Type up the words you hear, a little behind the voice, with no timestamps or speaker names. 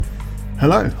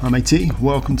Hello, I'm AT.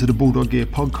 Welcome to the Bulldog Gear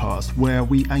podcast, where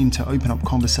we aim to open up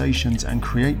conversations and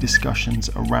create discussions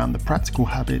around the practical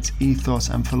habits, ethos,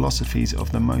 and philosophies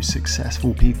of the most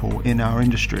successful people in our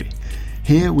industry.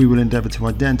 Here we will endeavour to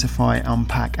identify,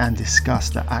 unpack, and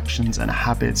discuss the actions and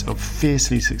habits of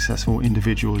fiercely successful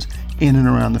individuals in and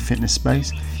around the fitness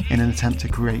space in an attempt to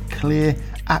create clear,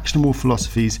 actionable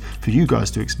philosophies for you guys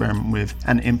to experiment with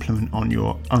and implement on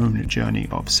your own journey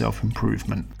of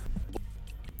self-improvement.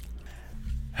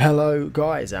 Hello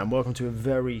guys, and welcome to a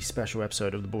very special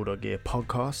episode of the Bulldog Gear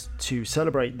podcast. To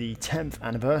celebrate the 10th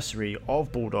anniversary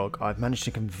of Bulldog, I've managed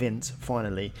to convince,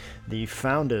 finally, the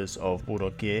founders of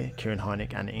Bulldog Gear, Kieran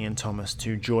Heineck and Ian Thomas,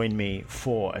 to join me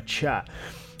for a chat.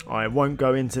 I won't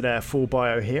go into their full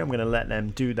bio here, I'm going to let them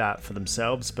do that for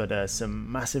themselves, but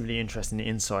some massively interesting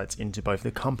insights into both the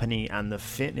company and the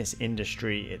fitness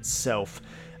industry itself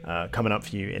coming up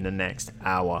for you in the next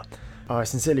hour. I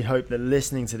sincerely hope that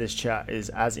listening to this chat is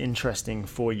as interesting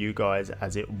for you guys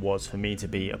as it was for me to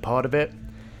be a part of it.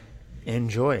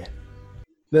 Enjoy.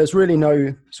 There's really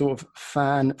no sort of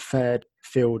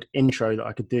fan-filled intro that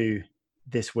I could do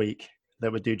this week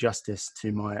that would do justice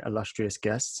to my illustrious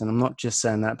guests. And I'm not just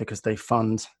saying that because they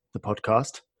fund the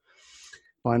podcast.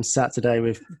 I'm sat today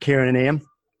with Kieran and Ian,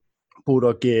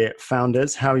 Bulldog Gear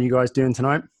founders. How are you guys doing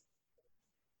tonight?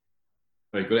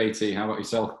 Very good, AT. How about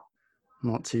yourself?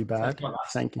 Not too bad.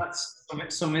 Thank you. That's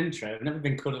some intro. I've never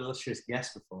been called an illustrious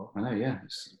guest before. I know, yeah.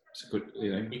 It's a good,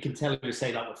 You can tell we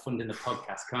say that we're funding the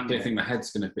podcast, can't you? I don't think my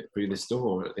head's going to fit through this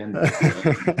door at the end of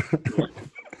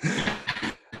it.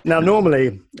 Now,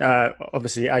 normally,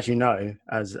 obviously, as you know,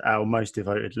 as our most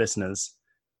devoted listeners,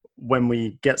 when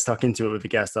we get stuck into it with a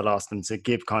guest, I'll ask them to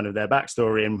give kind of their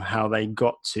backstory and how they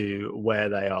got to where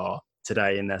they are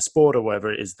today in their sport or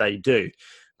whatever it is they do.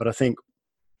 But I think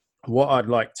what I'd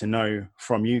like to know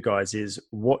from you guys is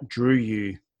what drew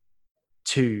you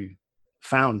to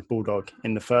found Bulldog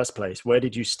in the first place? Where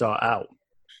did you start out?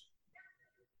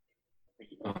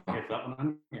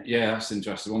 Yeah, that's an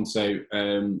interesting one. So,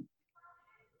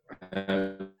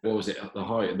 what was it at the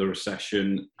height of the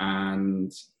recession?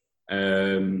 And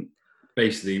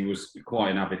basically was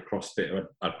quite an avid CrossFitter.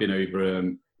 I'd been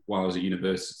over while I was at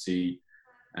university,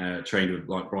 trained with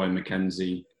like Brian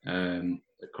McKenzie at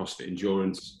CrossFit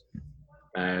Endurance.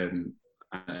 And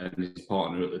his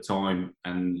partner at the time,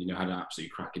 and had an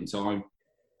absolutely cracking time.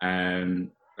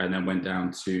 And then went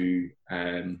down to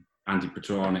Andy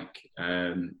Petranek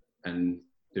and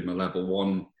did my level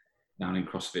 1 down in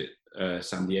CrossFit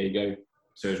San Diego.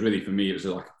 So it was really, for me, it was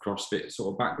like a CrossFit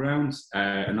sort of background,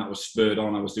 and that was spurred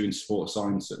on. I was doing sports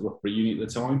science at Loughborough Uni at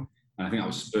the time, and I think I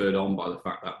was spurred on by the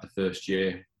fact that the first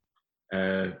year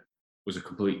was a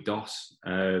complete DOS.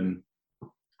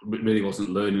 Really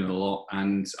wasn't learning a lot,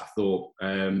 and I thought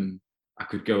I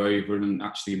could go over and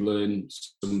actually learn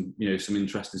some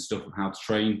interesting stuff on how to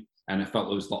train. And I felt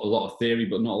there was a lot of theory,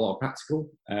 but not a lot of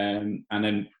practical. And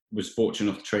then was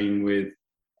fortunate enough to train with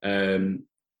Dr.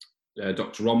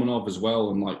 Romanov as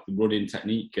well, and like the running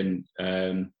technique. And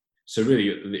so really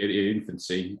in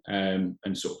infancy, and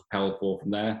sort of propelled forward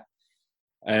from there.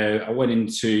 I went in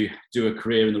to do a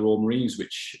career in the Royal Marines,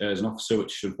 which as an officer,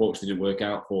 which unfortunately didn't work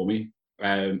out for me.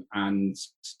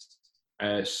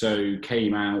 So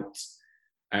came out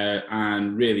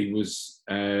and really was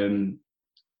like,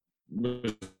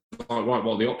 right, what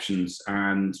are the options?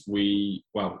 And we,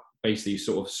 basically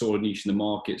sort of saw a niche in the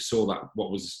market, saw that what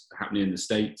was happening in the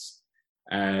States,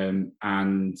 and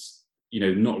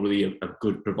not really a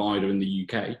good provider in the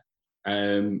UK,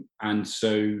 and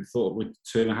so thought we'd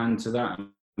turn a hand to that.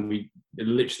 And it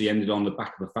literally ended on the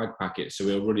back of a fag packet. So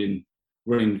we were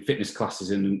running fitness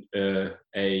classes in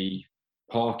a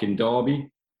park in Derby,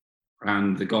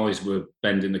 and the guys were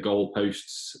bending the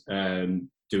goalposts,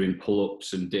 doing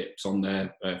pull-ups and dips on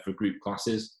there for group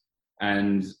classes.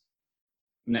 And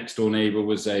next door neighbour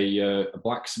was a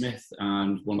blacksmith,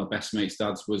 and one of my best mates'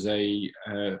 dads was a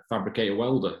fabricator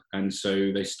welder. And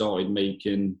so they started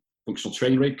making functional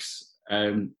training rigs,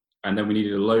 and then we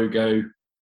needed a logo,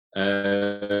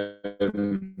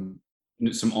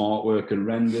 some artwork and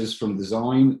renders from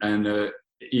design. And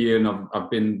Ian,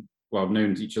 I've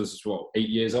known each other since 8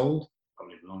 years old?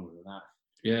 Probably longer than that.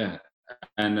 Yeah.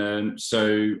 And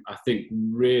so I think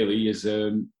really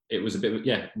it was a bit of,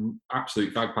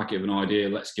 absolute fag packet of an idea.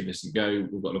 Let's give this a go.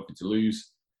 We've got nothing to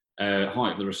lose.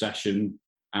 Height of the recession,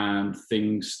 and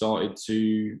things started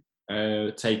to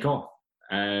take off.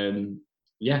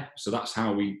 So that's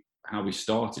how we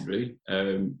started, really.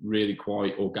 Really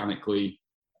quite organically,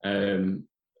 and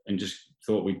just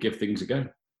thought we'd give things a go.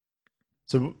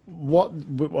 So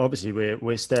obviously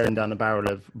we're staring down the barrel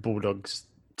of Bulldog's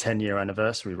 10-year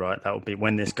anniversary, right? That will be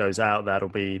when this goes out. That'll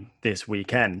be this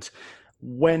weekend.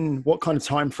 What kind of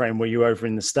time frame were you over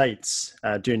in the States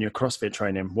doing your CrossFit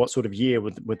training? What sort of year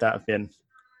would that have been?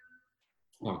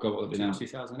 Oh God, what would it be now?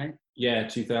 2008. Yeah,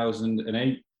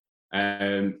 2008.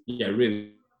 Yeah,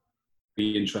 really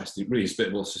interesting, really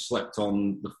hospitable. So slept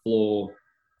on the floor.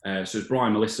 So it was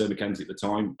Brian, Melissa, Mackenzie at the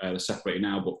time. They're separated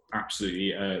now, but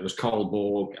absolutely, it was Carl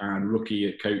Borg and Rookie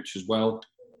at coach as well,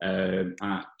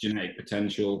 at Genetic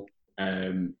Potential.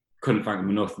 Couldn't thank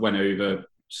them enough. Went over,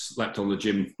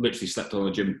 literally slept on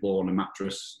the gym floor on a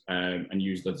mattress, and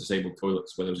used the disabled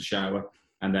toilets where there was a shower.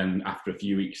 And then after a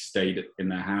few weeks, stayed in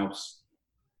their house.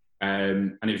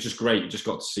 And it was just great. You just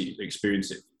got to experience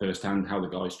it firsthand, how the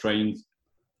guys trained.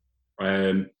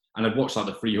 And I've watched like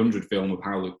the 300 film of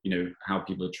how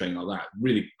people are trained like that.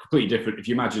 Really completely different. If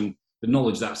you imagine the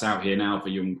knowledge that's out here now for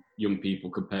young people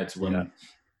compared to when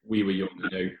we were young,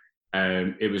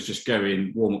 it was just go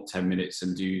in, warm up 10 minutes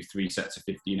and do 3 sets of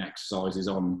 15 exercises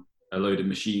on a load of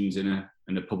machines in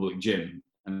a public gym.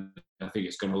 And I think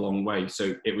it's gone a long way.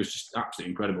 So it was just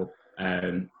absolutely incredible.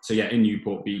 So yeah, in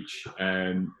Newport Beach,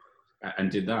 and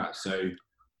did that. So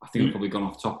I think I've probably gone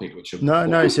off topic, which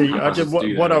no. So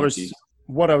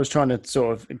what I was trying to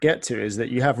sort of get to is that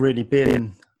you have really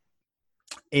been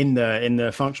in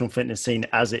the functional fitness scene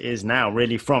as it is now,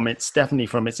 really definitely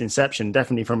from its inception,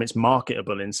 definitely from its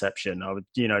marketable inception. I would,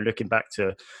 looking back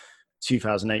to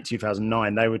 2008,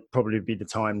 2009, they would probably be the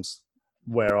times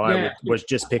where I was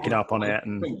just picking up on it.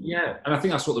 And I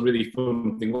think that's what the really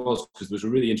fun thing was, because there was a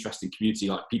really interesting community.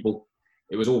 Like people,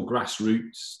 it was all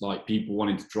grassroots, like people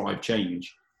wanting to drive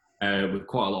change. With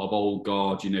quite a lot of old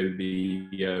guard,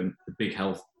 the big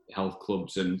health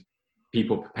clubs and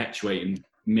people perpetuating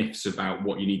myths about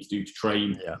what you need to do to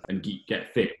train and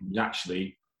get fit.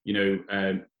 Actually,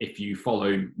 if you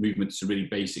follow movements to really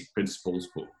basic principles,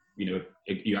 but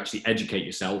if you actually educate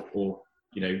yourself, or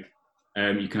you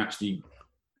can actually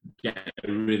get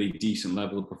a really decent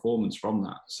level of performance from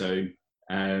that. So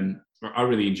I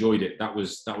really enjoyed it. That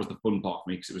was the fun part for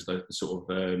me, because it was the sort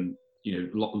of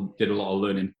did a lot of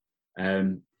learning.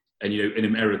 And in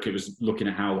America, it was looking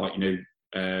at how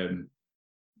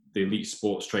the elite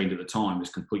sports trained at the time has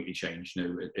completely changed.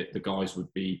 The guys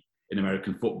would be in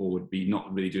American football would be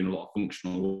not really doing a lot of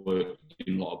functional work,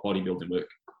 doing a lot of bodybuilding work.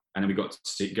 And then we got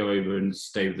to go over and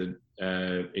stay with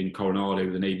in Coronado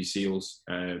with the Navy SEALs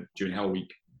during Hell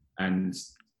Week, and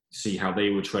see how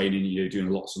they were training. Doing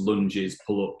lots of lunges,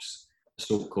 pull-ups,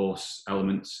 assault course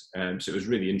elements. So it was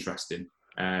really interesting.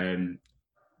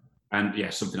 And yeah,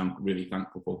 something I'm really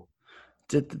thankful for.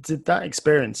 Did those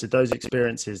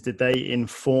experiences, did they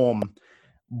inform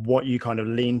what you kind of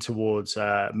lean towards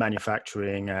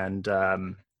manufacturing and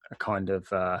kind of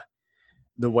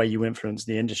the way you influenced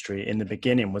the industry in the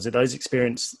beginning? Was it those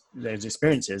experiences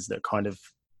that kind of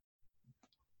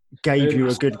gave you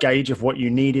a good gauge of what you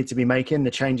needed to be making,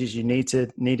 the changes you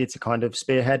needed to kind of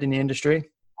spearhead in the industry?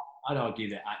 I'd argue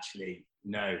that actually,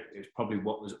 no, it was probably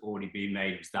what was already being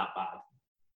made was that bad,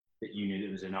 that you knew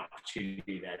there was an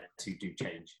opportunity there to do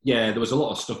change. Yeah, there was a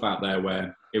lot of stuff out there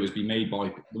where it was being made by,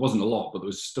 there wasn't a lot, but there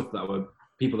was stuff that were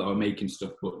people that were making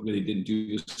stuff but really didn't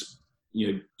do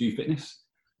fitness.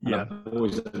 And I've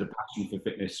always had a passion for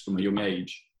fitness from a young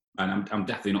age, and I'm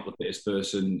definitely not the fittest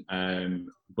person,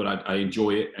 but I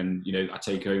enjoy it, and I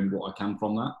take home what I can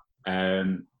from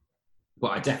that.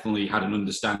 But I definitely had an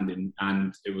understanding,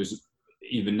 and it was,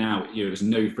 even now, it was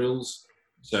no frills.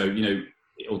 So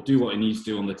it'll do what it needs to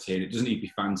do on the tin. It doesn't need to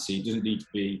be fancy. It doesn't need to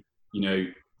be,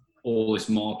 all this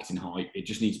marketing hype. It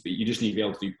just needs to be, you just need to be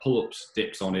able to do pull-ups,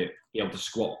 dips on it, be able to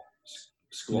squat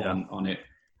on it.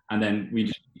 And then we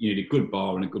just need a good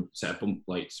bar and a good set of bump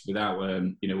plates without,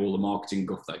 all the marketing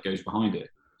guff that goes behind it.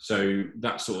 So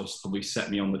that sort of probably set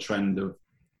me on the trend of,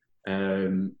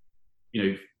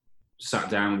 sat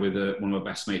down with one of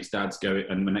my best mates' dads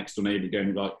and my next door neighbour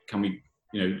going, like, can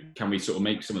we sort of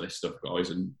make some of this stuff, guys?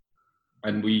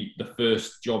 And the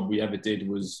first job we ever did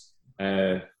was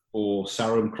for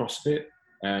Sarum CrossFit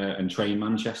and Train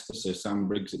Manchester, so Sam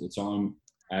Briggs at the time,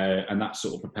 and that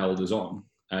sort of propelled us on.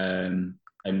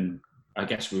 And I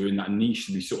guess we were in that niche,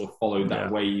 and we sort of followed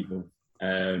that wave of,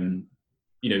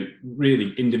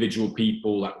 really individual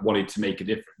people that wanted to make a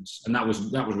difference, and that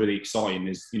was really exciting.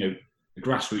 The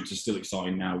grassroots is still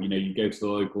exciting now. You go to the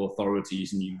local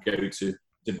authorities and you go to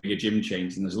the bigger gym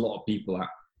chains, and there's a lot of people that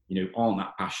aren't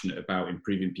that passionate about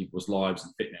improving people's lives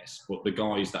and fitness. But the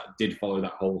guys that did follow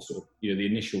that whole sort of, the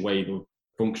initial wave of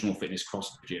functional fitness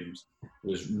CrossFit gyms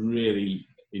was really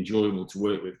enjoyable to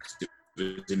work with, because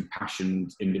it was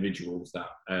impassioned individuals that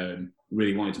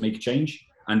really wanted to make a change.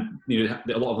 And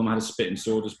a lot of them had a spit and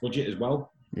sawdust budget as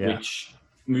well, which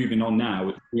moving on now,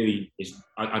 it really is.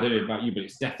 I don't know about you, but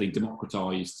it's definitely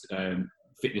democratized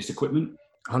fitness equipment.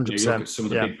 100%. You look at some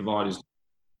of the big providers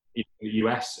in the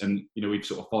US, and we've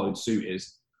sort of followed suit.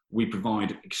 Is we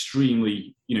provide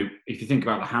extremely, if you think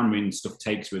about the hammering stuff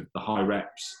takes with the high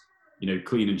reps,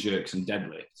 clean and jerks and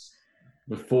deadlifts.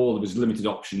 Before there was limited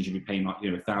options, you'd be paying like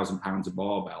 £1,000 a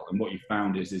barbell, and what you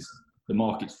found is the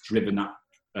market's driven that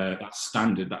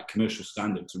standard, that commercial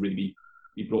standard, to really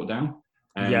be brought down.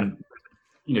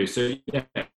 So yeah,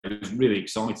 it was really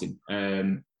exciting.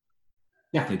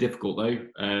 Definitely difficult though.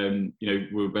 We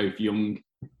were both young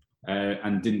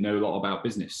and didn't know a lot about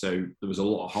business, so there was a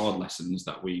lot of hard lessons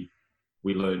that we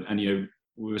learned. And we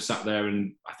were sat there,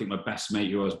 and I think my best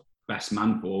mate, who I was best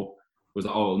man for, was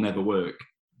like, "Oh, it'll never work."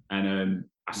 And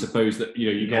I suppose that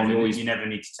you never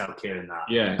need to tell Kieran that.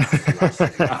 Yeah,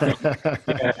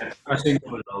 I think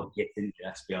we'll all get into.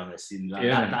 Let's be honest.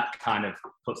 That kind of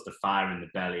puts the fire in the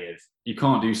belly of. You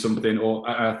can't do something, or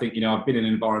I think I've been in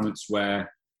environments where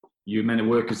you're meant to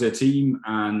work as a team,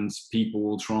 and people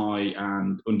will try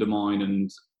and undermine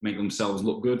and make themselves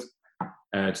look good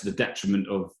to the detriment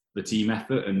of the team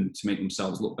effort and to make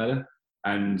themselves look better.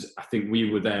 And I think we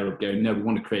were there of going, no, we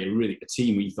want to create a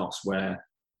team ethos where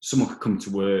someone could come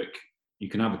to work, you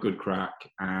can have a good crack,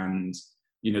 and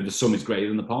the sum is greater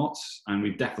than the parts. And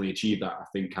we've definitely achieved that, I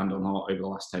think, hand on heart, over the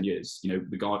last 10 years.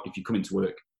 If you come into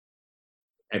work,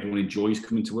 everyone enjoys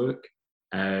coming to work,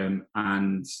 and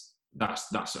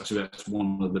that's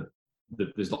one of the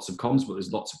there's lots of cons, but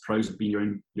there's lots of pros of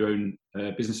being your own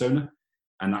business owner,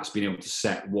 and that's being able to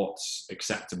set what's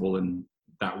acceptable in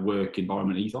that work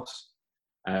environment ethos.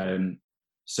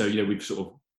 So we've sort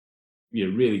of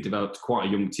really developed quite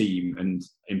a young team and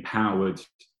empowered.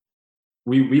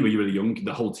 We were really young.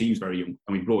 The whole team's very young,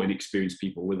 and we brought in experienced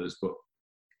people with us. But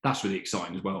that's really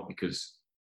exciting as well, because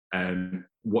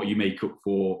what you make up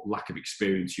for lack of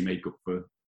experience, you make up for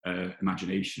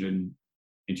imagination and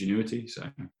ingenuity. So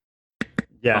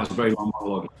that was a very long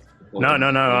monologue. No,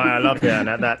 I love it,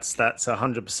 and that's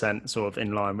 100% sort of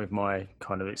in line with my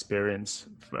kind of experience.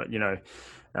 But,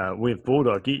 with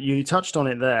Bulldog, you touched on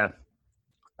it there.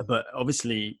 But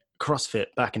obviously, CrossFit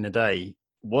back in the day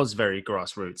was very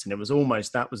grassroots, and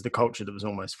that was the culture that was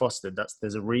almost fostered.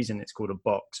 There's a reason it's called a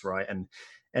box, right? And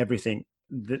everything,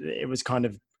 it was kind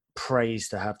of praised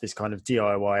to have this kind of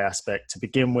DIY aspect to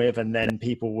begin with, and then when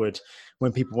people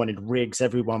wanted rigs,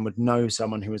 everyone would know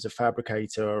someone who was a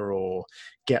fabricator or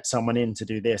get someone in to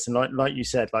do this. And like you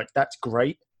said, like that's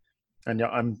great, and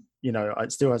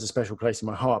it still has a special place in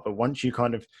my heart. But once you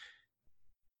kind of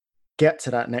get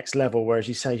to that next level, whereas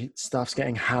you say stuff's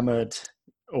getting hammered,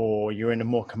 or you're in a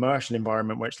more commercial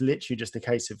environment where it's literally just a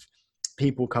case of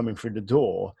people coming through the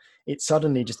door, it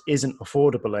suddenly just isn't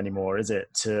affordable anymore, is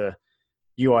it?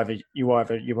 You're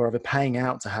either paying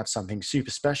out to have something super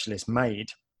specialist made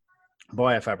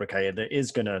by a fabricator that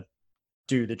is going to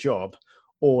do the job,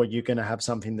 or you're going to have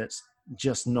something that's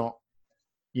just not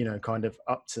kind of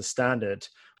up to standard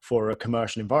for a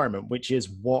commercial environment, which is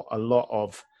what a lot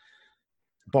of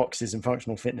boxes and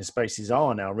functional fitness spaces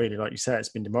are now. Really, like you said, it's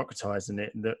been democratized, and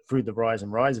through the rise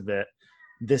of it,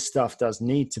 this stuff does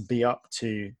need to be up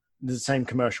to the same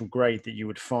commercial grade that you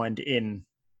would find in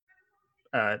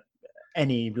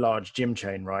any large gym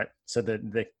chain, right? So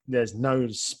that there's no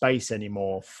space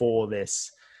anymore for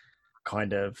this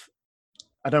kind of,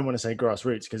 I don't want to say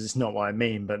grassroots because it's not what I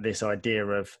mean, but this idea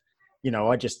of,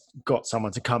 I just got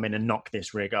someone to come in and knock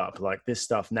this rig up. Like, this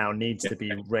stuff now needs to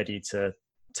be ready to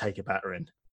take a battering.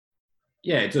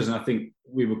 Yeah, it does. And I think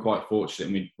we were quite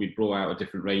fortunate, and we brought out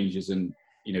different ranges and,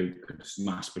 could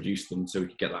mass produce them so we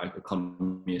could get that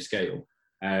economy of scale.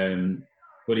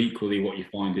 But equally, what you're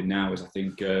finding now is, I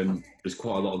think there's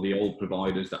quite a lot of the old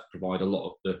providers that provide a lot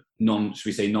of the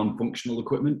non-functional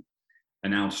equipment are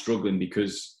now struggling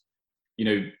because,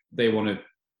 they want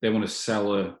to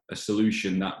sell a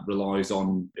solution that relies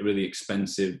on really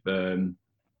expensive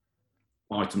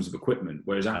items of equipment.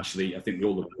 Whereas actually, I think we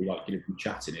all agree, like from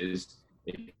chatting, is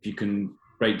if you can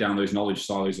break down those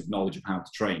silos of knowledge of how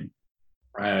to train,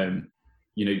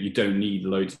 you don't need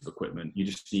loads of equipment. You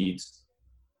just need,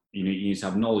 you need to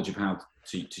have knowledge of how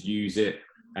to use it,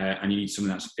 and you need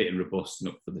something that's fit and robust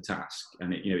and up for the task.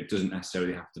 And it doesn't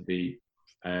necessarily have to be,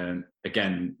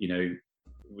 again,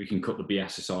 we can cut the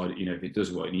BS aside. If it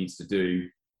does what it needs to do,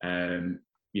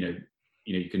 you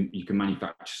can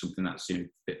manufacture something that's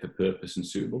fit for purpose and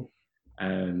suitable.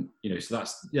 So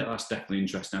that's definitely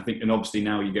interesting, I think. And obviously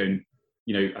now you're going,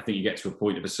 I think you get to a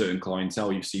point of a certain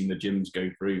clientele. You've seen the gyms go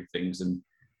through things, and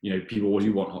people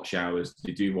do want hot showers.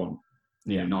 They do want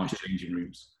nice changing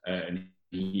rooms and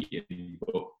heating.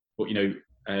 But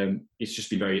it's just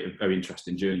been a very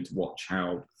interesting journey to watch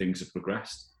how things have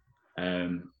progressed.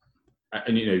 And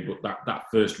but that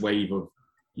first wave of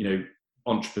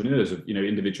entrepreneurs, of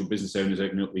individual business owners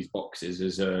opening up these boxes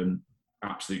is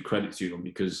absolute credit to them,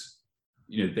 because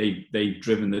they've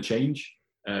driven the change,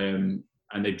 and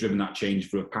they've driven that change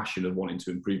through a passion of wanting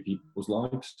to improve people's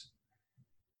lives.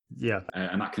 Yeah,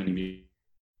 and that can be.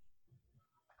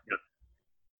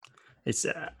 It's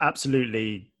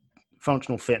absolutely,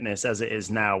 functional fitness as it is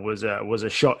now was a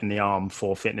shot in the arm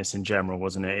for fitness in general,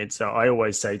 wasn't it? It's I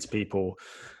always say to people,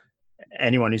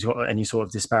 anyone who's got any sort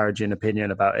of disparaging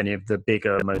opinion about any of the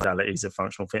bigger modalities of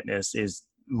functional fitness, is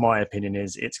my opinion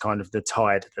is it's kind of the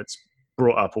tide that's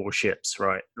brought up all ships,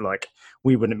 right? Like,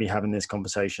 we wouldn't be having this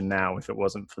conversation now if it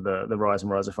wasn't for the rise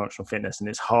and rise of functional fitness. And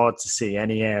it's hard to see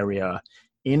any area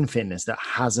in fitness that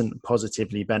hasn't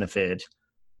positively benefited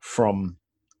from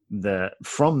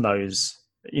those,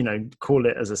 call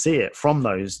it as I see it, from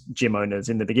those gym owners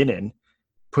in the beginning,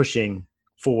 pushing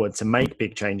forward to make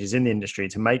big changes in the industry,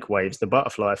 to make waves, the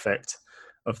butterfly effect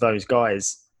of those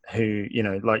guys who,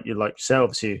 like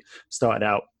yourselves, who started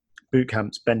out boot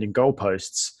camps bending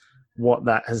goalposts, what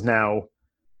that has now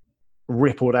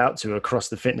rippled out to across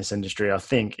the fitness industry, I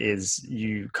think, is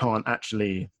you can't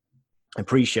actually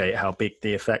appreciate how big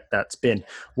the effect that's been.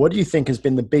 What do you think has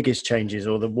been the biggest changes,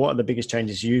 or what are the biggest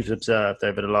changes you've observed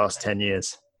over the last 10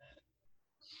 years?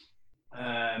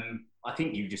 I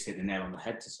think you just hit the nail on the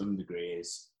head to some degree.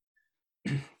 Is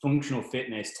functional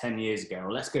fitness 10 years ago.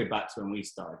 Let's go back to when we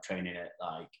started training at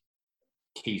like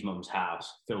Key's mum's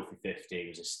house. Filthy 50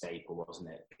 was a staple, wasn't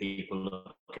it? People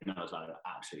looking at us like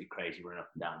absolutely crazy, running up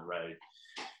and down the road,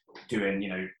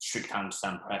 doing, strict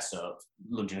handstand press up,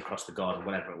 lunging across the garden,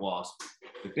 whatever it was.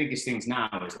 The biggest things now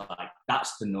is like,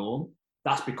 that's the norm.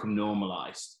 That's become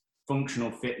normalized. Functional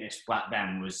fitness back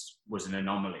then was an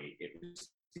anomaly. It was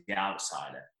the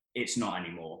outsider. It's not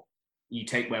anymore. You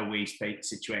take where we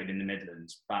situated in the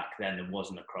Midlands, back then there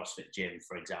wasn't a CrossFit gym,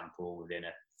 for example, within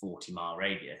a 40-mile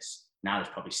radius. Now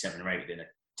there's probably 7 or 8 within a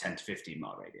 10 to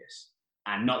 15-mile radius.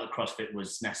 And not that CrossFit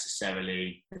was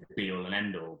necessarily the be-all and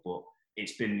end-all, but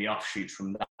it's been the offshoots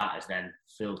from that has then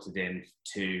filtered in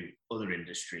to other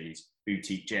industries,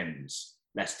 boutique gyms.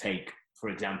 Let's take, for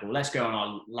example, let's go on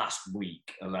our last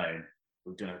week alone.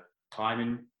 We've done a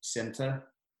climbing centre,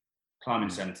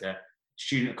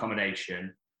 student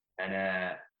accommodation, and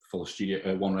a full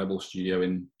studio, One Rebel studio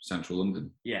in central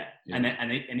London. Yeah.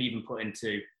 And even put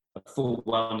into a full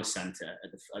wellness centre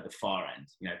at the far end.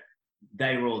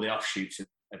 They were all the offshoots of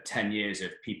 10 years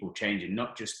of people changing,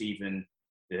 not just even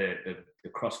the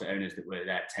CrossFit owners that were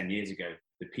there 10 years ago,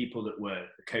 the people that were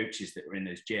the coaches that were in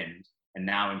those gyms and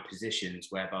now in positions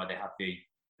whereby they have the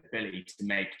ability to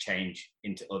make change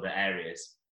into other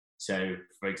areas. So,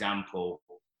 for example,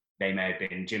 they may have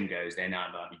been gym goers, they now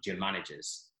might be gym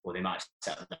managers, or they might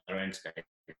set up their own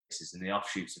spaces. And the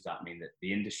offshoots of that mean that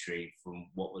the industry, from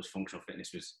what was functional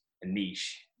fitness was a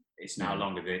niche, it's no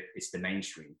longer it's the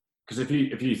mainstream. Because if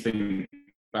you think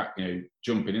back,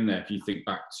 jumping in there, if you think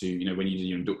back to, when you did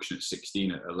your induction at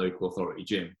 16 at a local authority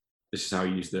gym, this is how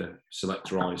you use the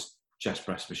selectorized chest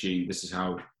press machine. This is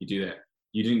how you do that.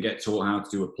 You didn't get taught how to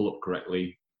do a pull-up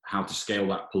correctly, how to scale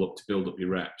that pull-up to build up your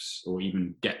reps, or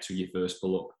even get to your first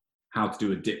pull-up, how to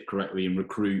do a dip correctly and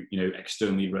recruit,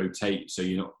 externally rotate so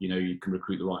you can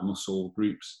recruit the right muscle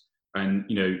groups. And,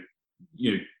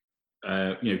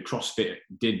 CrossFit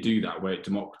did do that, where it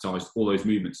democratized all those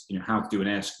movements, how to do an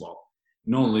air squat.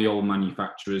 None of the old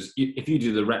manufacturers, if you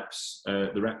do the reps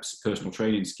personal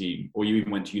training scheme, or you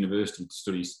even went to university to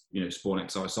study, sport and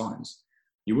exercise science,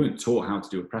 you weren't taught how to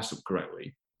do a press up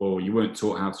correctly, or you weren't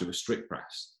taught how to do a strict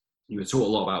press. You were taught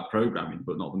a lot about programming,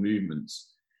 but not the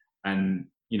movements. And,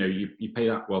 you pay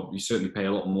that, well, you certainly pay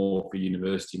a lot more for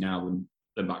university now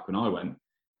than back when I went.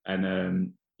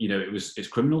 And, it's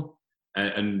criminal.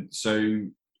 And so,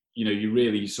 you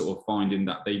really sort of find in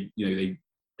that they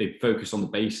focus on the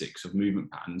basics of movement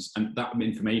patterns, and that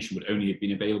information would only have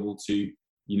been available to,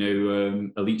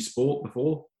 elite sport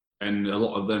before. And a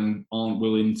lot of them aren't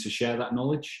willing to share that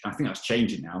knowledge. I think that's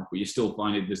changing now, but you're still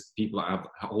finding there's people that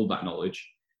hold that knowledge.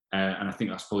 And I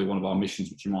think that's probably one of our missions,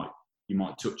 which you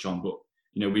might touch on. But,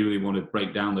 we really want to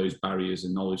break down those barriers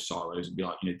and knowledge silos and be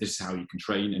like, this is how you can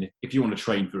train. And if you want to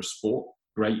train for a sport,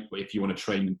 great. But if you want to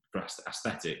train for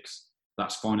aesthetics,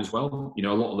 that's fine as well. A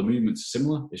lot of the movements are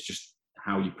similar. It's just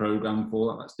how you program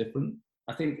for that's different.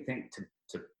 I think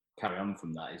to carry on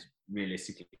from that is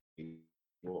realistically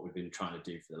what we've been trying to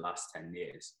do for the last 10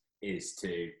 years is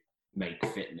to make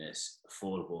fitness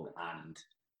affordable and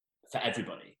for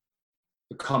everybody.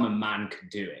 The common man could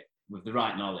do it with the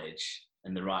right knowledge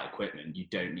and the right equipment. You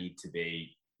don't need to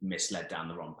be misled down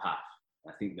the wrong path.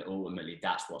 I think that ultimately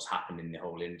that's what's happened in the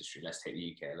whole industry. Let's take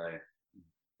the UK alone.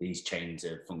 These chains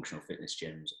of functional fitness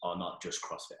gyms are not just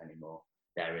CrossFit anymore.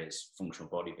 There is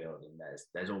functional bodybuilding.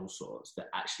 There's all sorts that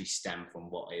actually stem from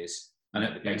what is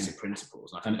the basic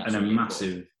principles. And a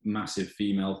really massive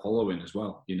female following as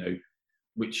well,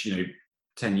 which,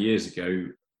 10 years ago,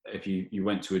 if you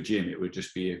went to a gym, it would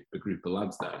just be a group of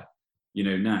lads there.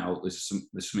 Now there's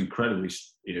some incredibly,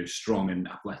 strong and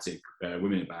athletic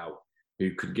women about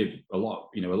who could give a lot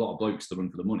of blokes the run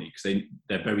for the money, because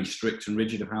they're very strict and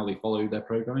rigid of how they follow their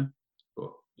programming.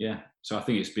 But yeah, so I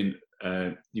think it's been,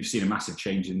 you've seen a massive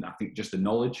change in, I think, just the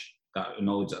knowledge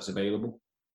that's available.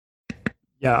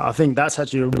 Yeah, I think that's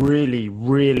actually a really,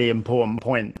 really important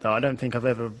point that I don't think I've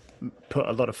ever put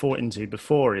a lot of thought into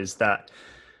before, is that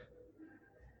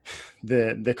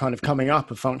the kind of coming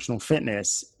up of functional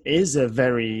fitness is a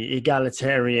very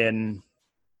egalitarian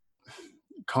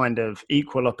kind of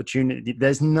equal opportunity.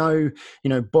 There's no,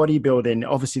 bodybuilding,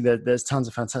 obviously there's tons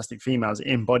of fantastic females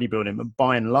in bodybuilding, but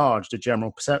by and large, the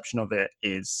general perception of it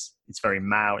is it's very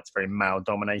male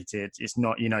dominated. It's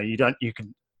not,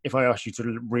 if I asked you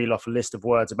to reel off a list of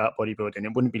words about bodybuilding,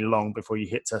 it wouldn't be long before you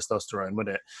hit testosterone, would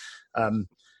it?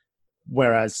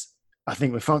 Whereas I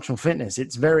think with functional fitness,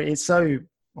 it's so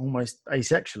almost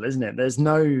asexual, isn't it?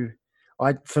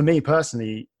 For me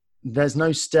personally, there's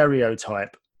no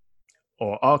stereotype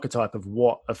or archetype of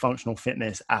what a functional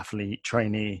fitness athlete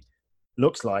trainee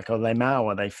looks like. Are they male?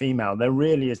 Are they female? There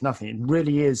really is nothing. It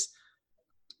really is,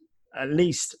 at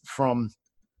least from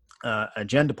a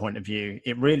gender point of view,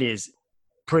 it really is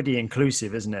pretty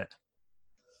inclusive, isn't it?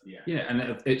 Yeah,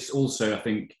 and it's also, I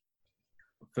think,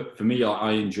 for me,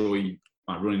 I enjoy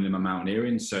running and my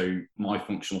mountaineering, so my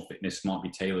functional fitness might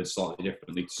be tailored slightly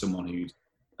differently to someone who's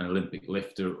an Olympic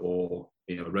lifter or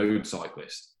a road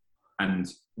cyclist. And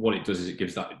what it does is it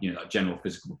gives that that general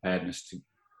physical preparedness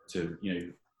to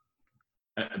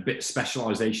a bit of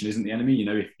specialization isn't the enemy.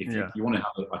 If you want to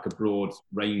have a broad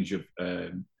range of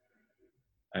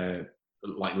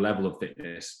level of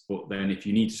fitness, but then if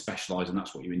you need to specialize and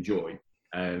that's what you enjoy,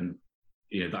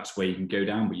 that's where you can go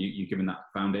down, but you're given that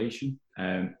foundation.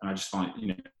 And I just find,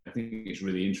 I think it's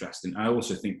really interesting. I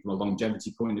also think from a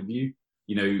longevity point of view,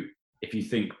 if you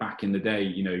think back in the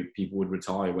day, people would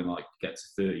retire when get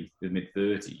to the mid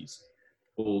 30s.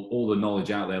 All the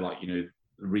knowledge out there,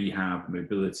 rehab,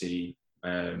 mobility,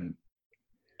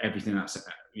 everything that's,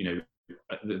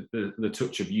 the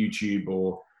touch of YouTube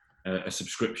or a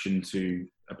subscription to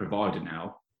a provider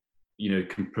now,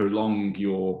 can prolong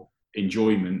your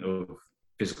enjoyment of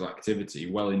physical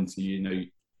activity well into,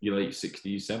 your late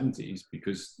 60s, 70s,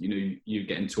 because, you're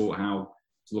getting taught how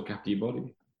to look after your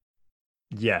body.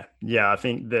 Yeah. I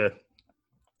think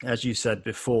as you said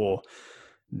before,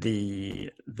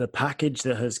 the package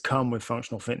that has come with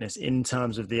functional fitness in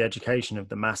terms of the education of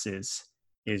the masses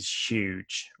is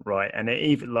huge, right? And it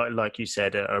even like you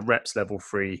said, a reps level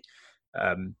 3.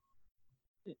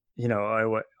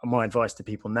 My advice to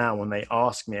people now when they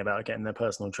ask me about getting their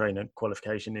personal trainer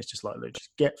qualification is just look, just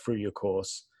get through your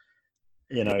course.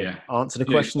 Answer the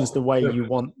questions the way you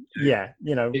want.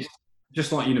 It's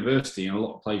just like university in a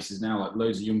lot of places now.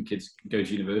 Loads of young kids go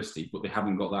to university, but they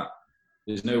haven't got that.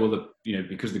 There's no other,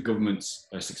 because the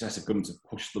successive governments have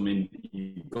pushed them in.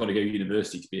 You've got to go to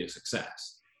university to be a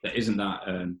success. There isn't that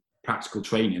practical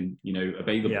training,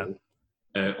 available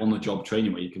on the job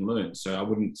training where you can learn. So I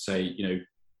wouldn't say,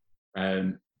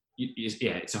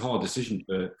 it's a hard decision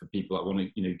for people that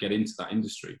want to, get into that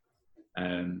industry.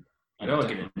 I don't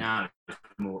give it now.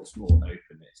 It's more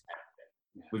open.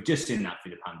 We've just seen that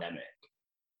through the pandemic.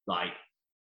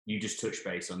 You just touched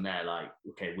base on there.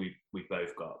 Okay, we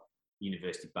both got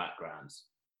university backgrounds,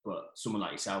 but someone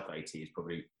like yourself, AT, is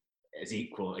probably as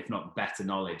equal, if not better,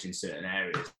 knowledge in certain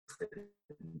areas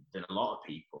than a lot of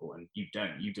people. And you've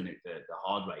done it the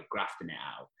hard way, grafting it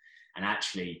out. And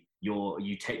actually,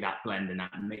 you take that blend and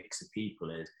that mix of people.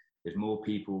 There's more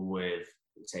people with,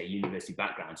 say, university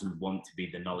backgrounds who want to be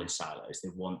the knowledge silos. They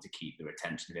want to keep the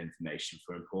retention of information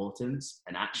for importance.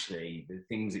 And actually, the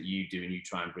things that you do and you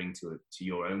try and bring to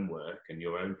your own work and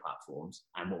your own platforms,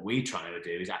 and what we try to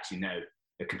do is actually know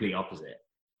the complete opposite.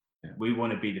 Yeah. We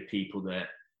want to be the people that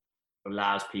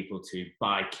allows people to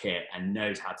buy kit and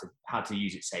knows how to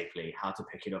use it safely, how to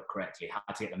pick it up correctly, how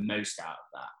to get the most out of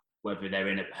that, whether they're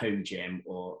in a home gym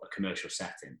or a commercial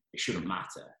setting. It shouldn't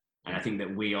matter. And I think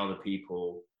that we are the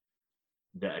people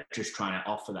that are just trying to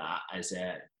offer that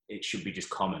it should be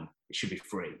just common. It should be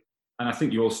free. And I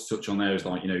think you also touch on there is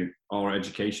our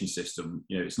education system,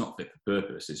 it's not fit for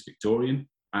purpose, it's Victorian.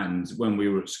 And when we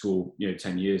were at school,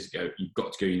 10 years ago, you've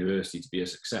got to go to university to be a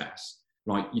success.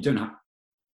 You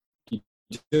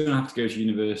don't have to go to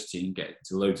university and get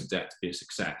to loads of debt to be a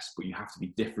success, but you have to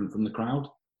be different from the crowd.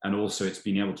 And also it's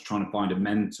being able to try and find a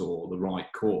mentor or the right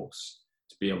course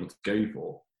to be able to go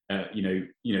for.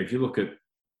 If you look at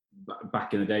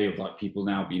back in the day of like people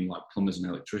now being like plumbers and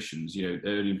electricians, they're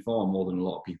earning far more than a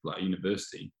lot of people at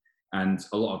university. And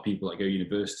a lot of people that go to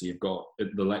university have got,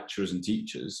 the lecturers and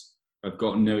teachers have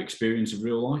got no experience of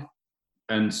real life.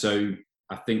 And so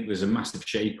I think there's a massive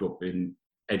shake-up in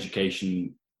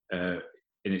education in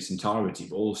its entirety,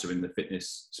 but also in the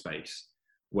fitness space,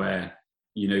 where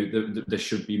there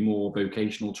should be more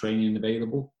vocational training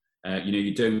available.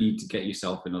 You don't need to get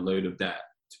yourself in a load of debt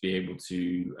to be able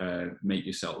to make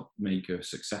a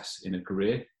success in a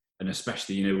career. And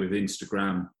especially, with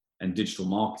Instagram and digital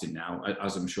marketing now,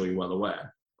 as I'm sure you're well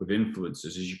aware, with influencers,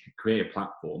 is you can create a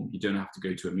platform. You don't have to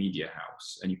go to a media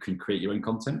house, and you can create your own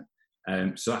content.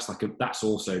 So that's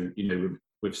also,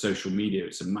 with social media,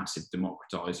 it's a massive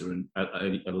democratizer and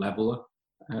a leveler.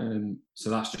 So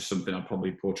that's just something I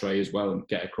probably portray as well and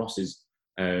get across is,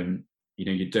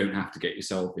 you don't have to get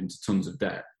yourself into tons of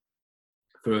debt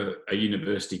for a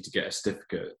university to get a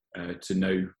certificate to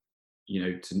know,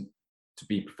 to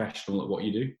be professional at what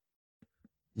you do.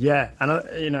 Yeah,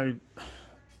 and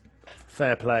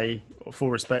fair play, full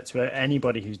respect to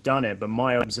anybody who's done it. But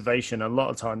my observation a lot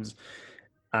of times,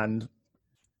 and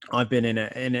I've been in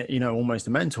a almost a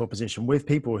mentor position with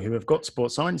people who have got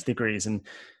sports science degrees, and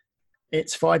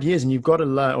it's 5 years, and you've got to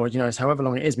learn, or it's however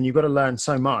long it is, but you've got to learn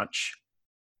so much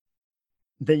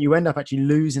that you end up actually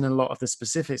losing a lot of the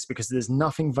specifics because there's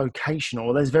nothing vocational,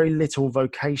 or there's very little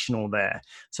vocational there.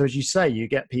 So as you say, you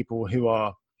get people who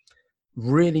are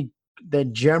really, their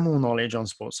general knowledge on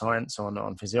sports science,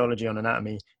 on physiology, on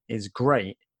anatomy is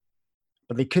great,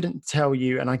 but they couldn't tell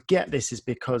you, and I get this is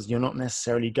because you're not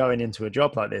necessarily going into a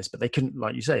job like this, but they couldn't,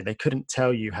 like you say, they couldn't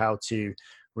tell you how to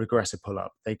regress a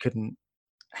pull-up. They couldn't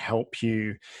help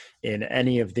you in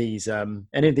any of these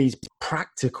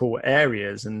practical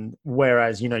areas. And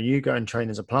whereas, you go and train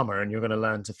as a plumber and you're going to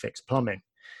learn to fix plumbing.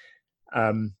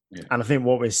 And I think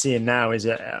what we're seeing now is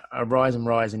a rise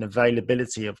in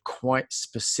availability of quite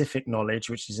specific knowledge,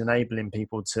 which is enabling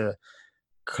people to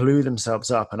clue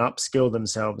themselves up and upskill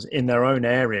themselves in their own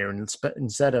area. And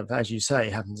instead of, as you say,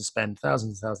 having to spend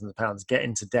thousands and thousands of pounds, get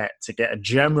into debt to get a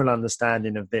general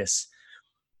understanding of this,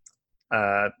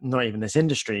 not even this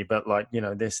industry, but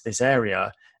this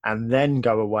area, and then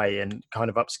go away and kind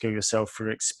of upskill yourself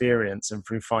through experience and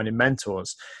through finding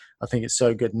mentors. I think it's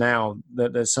so good now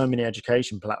that there's so many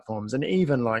education platforms, and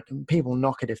even people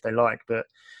knock it if they like, but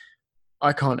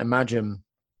I can't imagine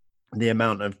the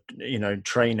amount of,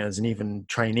 trainers and even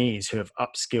trainees who have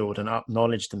upskilled and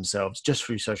up-knowledged themselves just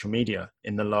through social media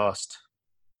in the last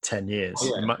 10 years.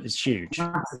 Oh, yeah. It's huge.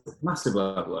 Massive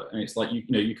level. And it's like,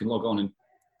 you can log on, and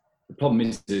the problem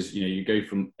is, you go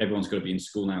from, everyone's got to be in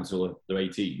school now until they're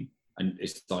 18, and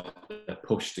it's like a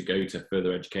push to go to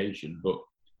further education. But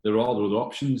there are other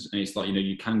options, and it's like,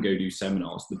 you can go do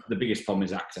seminars. The biggest problem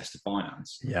is access to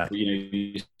finance. Yeah. But,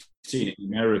 you see it in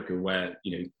America where,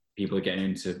 people are getting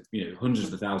into,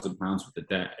 hundreds of thousands of pounds worth of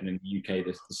debt, and in the UK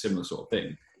there's a similar sort of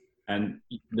thing. And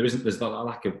there's that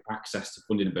lack of access to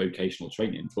funding and vocational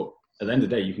training. But at the end of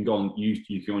the day, you can go on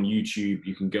YouTube,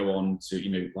 you can go on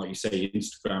to, like you say,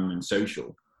 Instagram and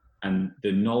social, and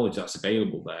the knowledge that's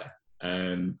available there,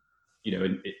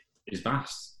 it is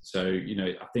vast. So,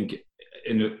 I think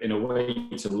in a way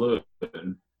to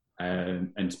learn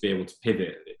and to be able to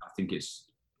pivot, I think it's,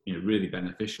 really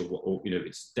beneficial. Or,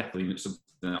 it's definitely something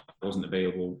that wasn't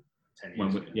available 10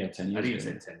 years ago. 10 years ago.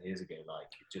 I think 10 years ago,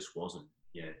 it just wasn't.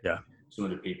 Yeah. Some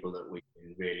of the people that we've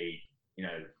been really,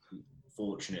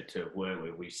 fortunate to have worked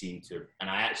with, we've seen to, and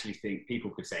I actually think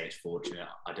people could say it's fortunate.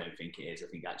 I don't think it is. I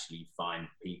think actually you find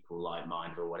people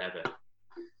like-minded or whatever.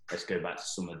 Let's go back to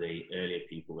some of the earlier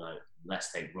people.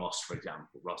 Let's take Ross, for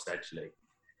example, Ross Edgley.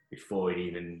 Before he'd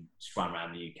even swam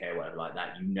around the UK or whatever like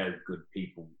that, good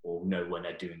people or know when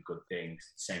they're doing good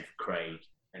things. Same for Craig.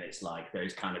 And it's like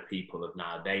those kind of people have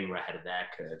now, they were ahead of their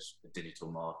curves with digital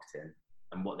marketing.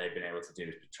 And what they've been able to do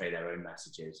is portray their own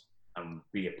messages and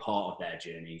be a part of their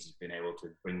journeys. Has been able to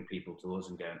bring people to us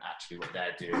and go, and actually what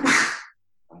they're doing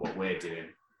and what we're doing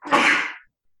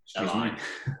align.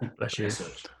 Bless you.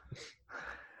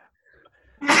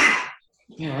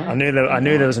 Yeah. I knew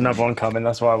there was another one coming.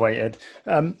 That's why I waited.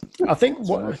 I think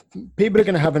what people are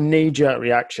going to have a knee-jerk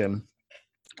reaction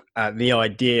at the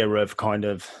idea of kind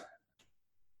of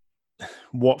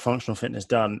what functional fitness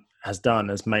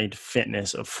has made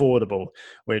fitness affordable,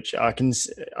 which I can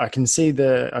see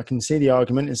the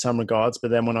argument in some regards.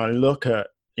 But then when I look at,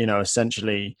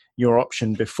 essentially your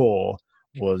option before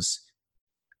was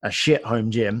a shit home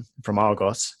gym from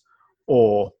Argos,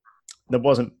 or that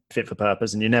wasn't fit for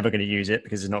purpose, and you're never going to use it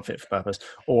because it's not fit for purpose,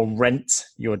 or rent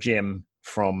your gym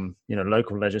from,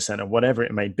 local leisure center, whatever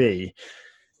it may be,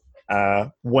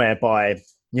 whereby,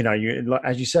 you,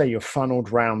 as you say, you're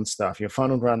funneled round stuff. You're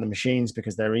funneled around the machines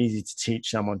because they're easy to teach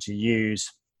someone to use,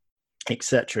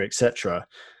 etc., etc.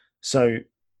 So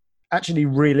actually,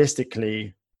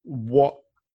 realistically, what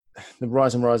the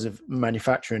rise of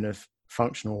manufacturing of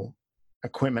functional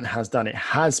equipment has done, it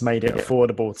has made it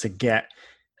affordable to get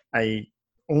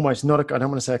almost not I don't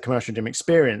want to say a commercial gym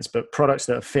experience, but products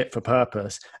that are fit for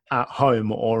purpose at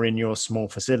home or in your small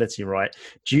facility, right?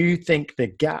 Do you think the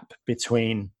gap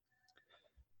between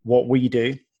what we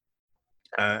do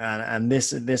and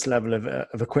this level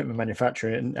of equipment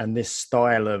manufacturing and this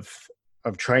style of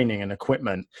training and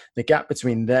equipment, the gap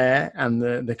between there and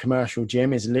the commercial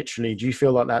gym is literally, do you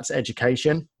feel like that's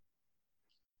education?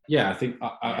 Yeah, I think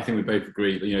we both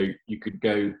agree. You could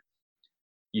go,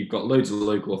 you've got loads of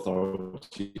local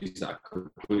authorities that are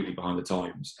completely behind the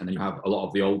times, and then you have a lot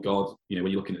of the old guard. When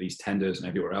you're looking at these tenders and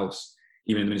everywhere else,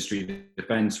 even in the Ministry of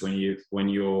Defence, when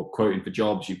you're quoting for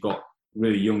jobs, you've got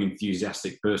really young,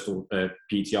 enthusiastic personal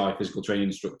PTI, physical training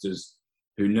instructors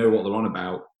who know what they're on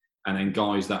about, and then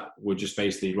guys that were just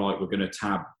basically, right, we're going to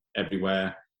tab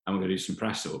everywhere and we're going to do some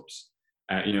press ups,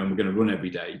 and we're going to run every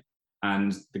day.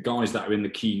 And the guys that are in the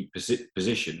key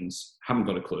positions haven't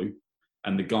got a clue,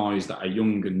 and the guys that are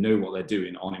young and know what they're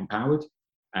doing aren't empowered.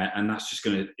 And that's just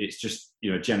it's just a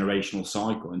generational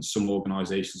cycle, and some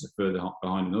organisations are further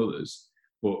behind than others.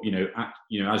 But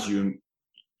as you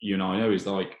and I know, is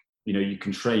like, you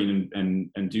can train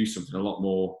and do something a lot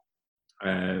more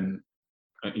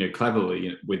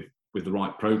cleverly with the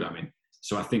right programming.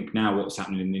 So I think now what's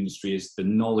happening in the industry is the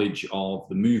knowledge of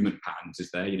the movement patterns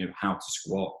is there, how to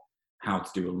squat, how to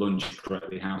do a lunge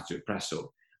correctly, how to do a press up,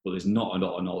 but there's not a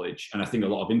lot of knowledge. And I think a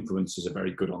lot of influencers are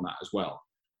very good on that as well.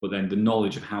 But then the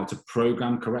knowledge of how to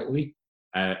program correctly,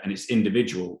 and it's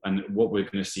individual. And what we're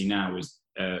going to see now is,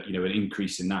 an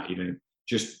increase in that,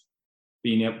 just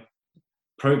being able,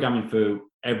 programming for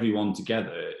everyone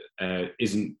together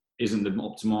isn't the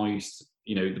optimized,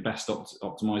 the best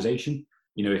optimization.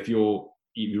 If you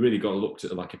really got to look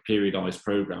at like a periodized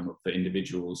program for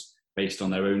individuals based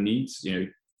on their own needs,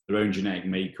 their own genetic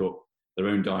makeup, their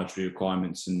own dietary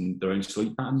requirements, and their own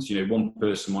sleep patterns. One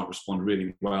person might respond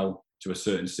really well to a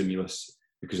certain stimulus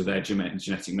because of their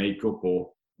genetic makeup or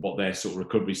what their sort of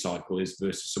recovery cycle is,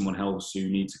 versus someone else who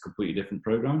needs a completely different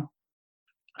program.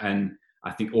 And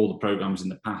I think all the programs in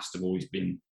the past have always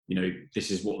been,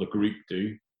 this is what the group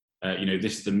do.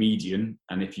 This is the median,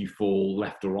 and if you fall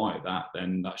left or right of that,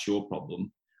 then that's your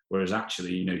problem. Whereas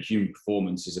actually, human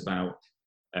performance is about,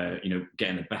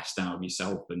 getting the best out of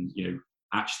yourself, and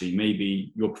actually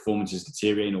maybe your performance is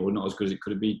deteriorating or not as good as it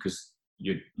could be because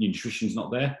your nutrition's not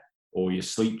there, or your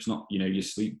sleep's not, your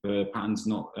sleep pattern's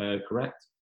not correct.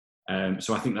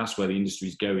 So I think that's where the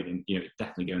industry's going, and it's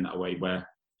definitely going that way, where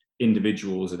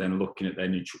individuals are then looking at their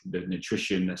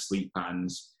nutrition, their sleep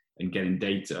patterns, and getting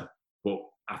data. But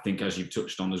I think, as you've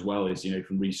touched on as well, is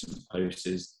from recent posts,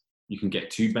 is you can get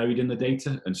too buried in the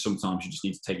data, and sometimes you just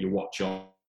need to take your watch off,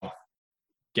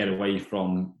 get away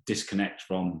from, disconnect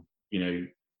from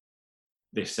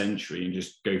this century, and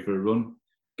just go for a run,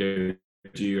 go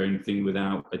do your own thing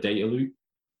without a data loop.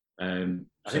 I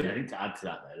think to add to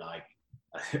that though, like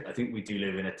I think we do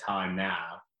live in a time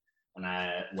now, and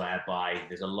whereby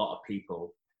there's a lot of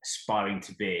people aspiring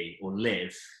to be or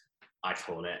live, I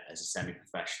call it, as a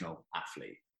semi-professional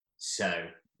athlete. So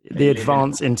the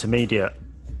advanced intermediate.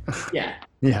 Yeah.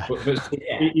 Yeah. But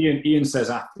Ian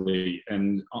says athlete,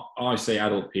 and I say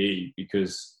adult PE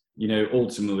because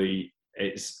ultimately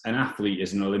it's an athlete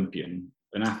is an Olympian.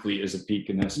 An athlete is a peak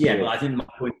in their sport. Yeah, but I think my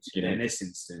point in this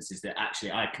instance is that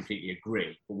actually I completely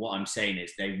agree. But what I'm saying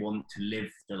is they want to live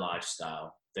the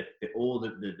lifestyle, that all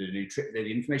the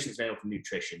information that's available for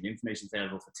nutrition, the information that's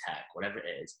available for tech, whatever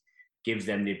it is, gives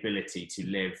them the ability to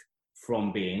live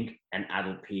from being an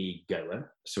adult PE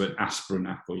goer. So an aspirant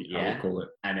athlete, I would call it.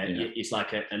 And it's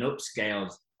like an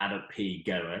upscaled adult PE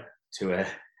goer to an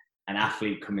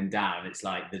athlete coming down. It's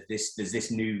like there's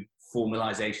this new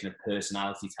formalization of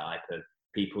personality type of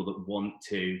people that want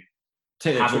to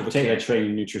take their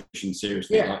training nutrition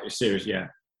seriously. Yeah. Like, serious, yeah.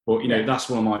 But that's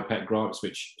one of my pet gripes,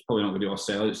 which is probably not going to do our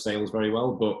sales very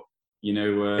well. But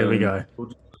here we go.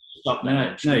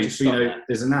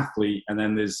 There's an athlete, and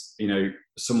then there's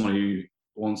someone who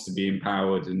wants to be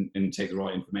empowered and take the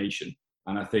right information.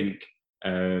 And I think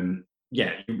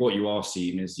what you are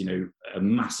seeing is a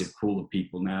massive pool of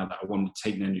people now that want to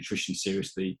take their nutrition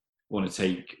seriously, want to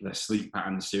take their sleep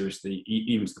patterns seriously,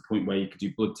 even to the point where you could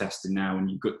do blood testing now and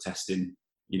your gut testing,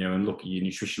 and look at your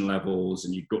nutrition levels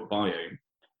and your gut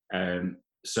biome.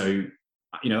 So,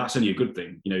 that's only a good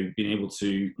thing, being able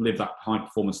to live that high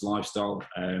performance lifestyle,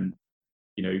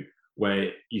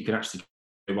 where you can actually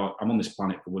go, well, I'm on this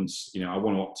planet for once, I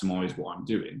want to optimize what I'm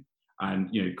doing. And,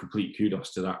 complete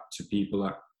kudos to people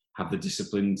that have the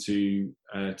discipline to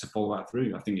follow that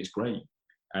through. I think it's great.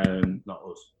 Not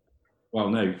us. Well,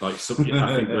 no, I think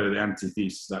we're the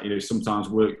antithesis that, sometimes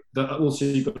work, that also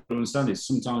you've got to understand is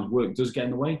sometimes work does get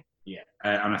in the way. Yeah.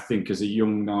 And I think as a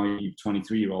young, naive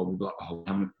 23-year-old, we'd be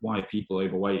like, why are people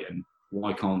overweight and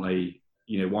why can't they,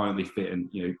 why aren't they fit? And,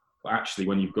 but actually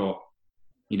when you've got,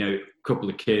 a couple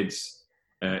of kids,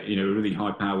 a really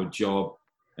high powered job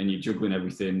and you're juggling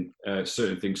everything,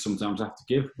 certain things sometimes have to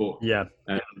give, but,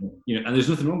 and there's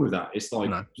nothing wrong with that. It's like,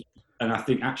 no. And I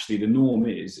think actually the norm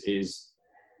is,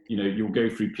 you'll go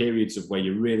through periods of where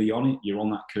you're really on it. You're on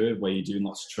that curve where you're doing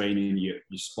lots of training, you're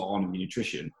spot on with your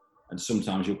nutrition, and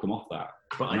sometimes you'll come off that.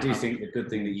 But I do think the good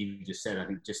thing that you just said, I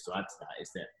think just to add to that,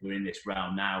 is that we're in this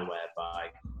realm now whereby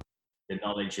the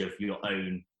knowledge of your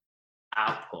own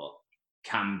output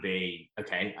can be,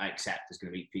 okay, I accept there's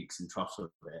going to be peaks and troughs of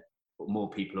it, but more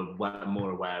people are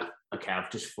more aware of, okay, I've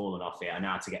just fallen off here, I know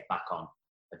how to get back on.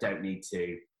 I don't need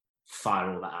to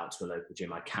fire all that out to a local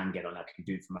gym. I can get on, I can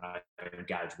do it from my own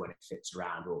garage when it fits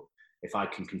around, or if I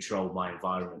can control my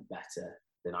environment better,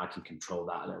 then I can control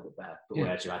that a little bit better. But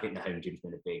whereas I think the home gym's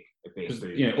been a big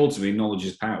boom. Ultimately knowledge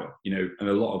is power, and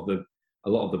a lot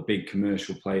of the big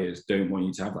commercial players don't want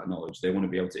you to have that knowledge. They want to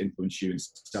be able to influence you and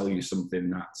sell you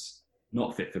something that's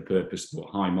not fit for purpose, but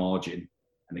high margin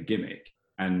and a gimmick.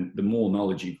 And the more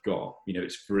knowledge you've got,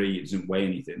 it's free, it doesn't weigh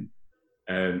anything,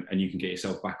 and you can get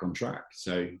yourself back on track.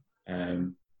 So,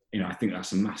 I think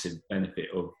that's a massive benefit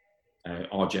of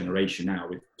our generation now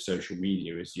with social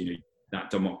media is, that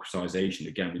democratization,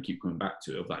 again, we keep coming back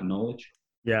to it, of that knowledge.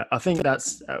 Yeah, I think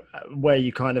that's where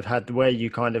you kind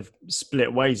of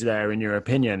split ways there, in your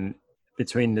opinion,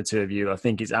 between the two of you. I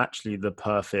think is actually the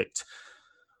perfect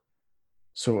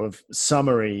sort of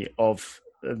summary of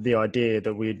the idea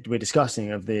that we're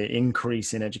discussing of the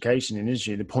increase in education in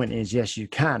industry. The point is, yes, you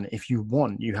can, if you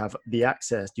want, you have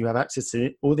access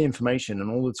to all the information and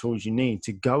all the tools you need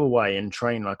to go away and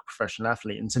train like a professional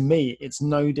athlete. And to me, it's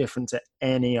no different to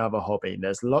any other hobby.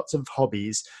 There's lots of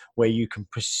hobbies where you can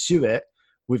pursue it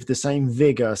with the same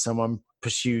vigor someone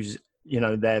pursues,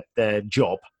 their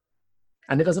job.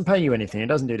 And it doesn't pay you anything. It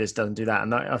doesn't do this, doesn't do that.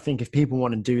 And I think if people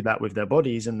want to do that with their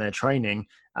bodies and their training,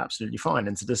 absolutely fine.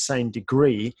 And to the same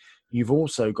degree, you've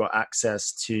also got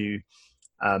access to,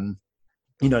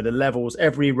 the levels,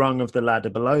 every rung of the ladder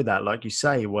below that, like you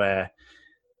say, where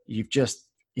you've just,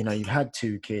 you've had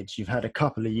 2 kids, you've had a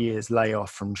couple of years lay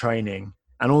off from training,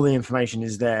 and all the information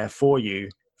is there for you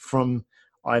from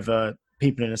either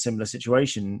people in a similar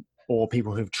situation or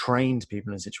people who've trained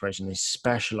people in a situation. They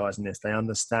specialize in this. They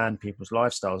understand people's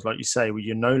lifestyles. Like you say,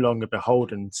 you're no longer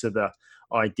beholden to the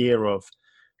idea of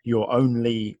your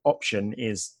only option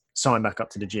is sign back up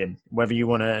to the gym, whether you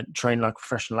want to train like a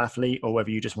professional athlete or whether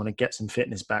you just want to get some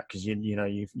fitness back because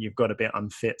you've got a bit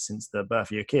unfit since the birth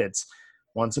of your kids.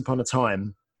 Once upon a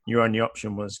time, your only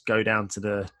option was go down to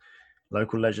the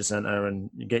local leisure center and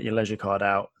you get your leisure card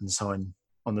out and sign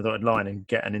on the dotted line and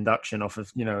get an induction off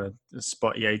of, a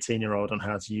spotty 18-year-old on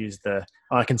how to use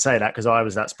I can say that because I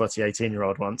was that spotty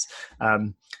 18-year-old once,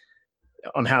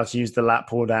 on how to use the lat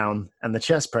pull down and the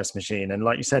chest press machine. And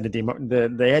like you said,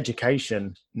 the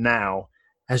education now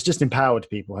has just empowered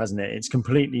people, hasn't it? It's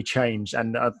completely changed.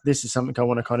 And this is something I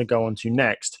want to kind of go on to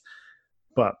next.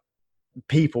 But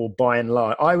people, by and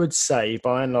large, I would say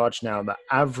by and large now, the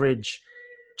average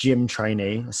gym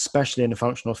trainee, especially in the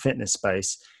functional fitness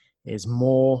space, is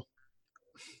more,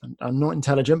 I'm not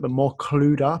intelligent, but more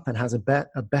clued up and has a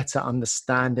better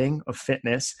understanding of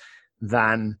fitness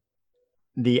than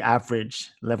the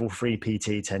average level 3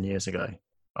 PT 10 years ago.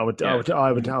 I would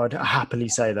happily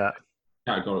say that.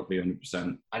 Categorically,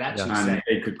 100%. I'd actually say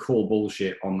they could call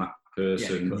bullshit on that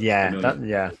person. Yeah.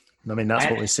 I mean, that's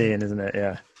what we're seeing, isn't it?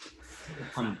 Yeah.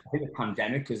 I think the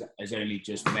pandemic has only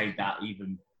just made that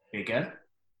even bigger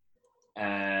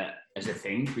as a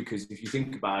thing, because if you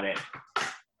think about it,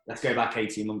 let's go back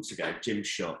 18 months ago, gym's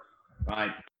shut,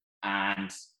 right?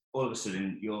 And all of a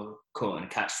sudden you're caught in a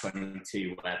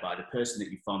catch-22 whereby the person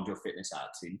that you formed your fitness out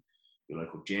to, your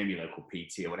local gym, your local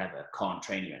PT or whatever, can't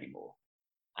train you anymore.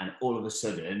 And all of a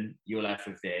sudden you're left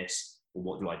with this, well,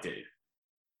 what do I do?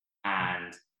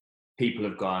 And people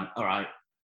have gone, all right,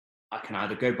 I can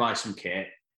either go buy some kit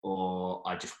or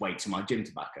I just wait till my gym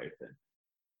to back open.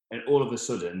 And all of a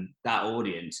sudden, that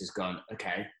audience has gone,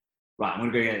 okay, right, I'm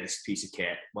going to go get this piece of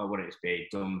kit. What would it be?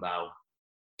 Dumbbell,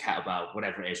 kettlebell,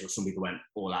 whatever it is, or some people went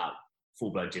all out,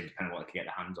 full-blown gym, depending on what they could get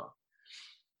their hands on.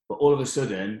 But all of a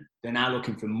sudden, they're now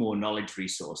looking for more knowledge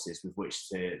resources with which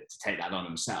to take that on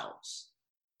themselves.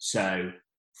 So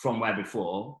from where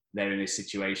before, they're in this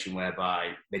situation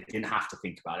whereby they didn't have to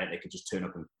think about it. They could just turn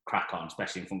up and crack on,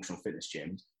 especially in functional fitness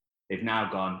gyms. They've now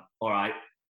gone, all right,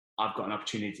 I've got an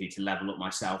opportunity to level up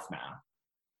myself now.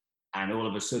 And all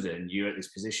of a sudden, you're at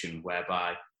this position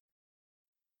whereby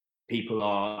people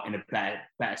are in a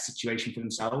better situation for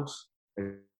themselves.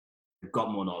 They've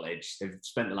got more knowledge. They've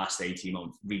spent the last 18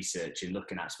 months researching,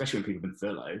 looking at, especially when people have been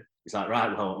furloughed. It's like,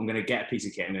 right, well, I'm going to get a piece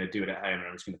of kit, I'm going to do it at home, and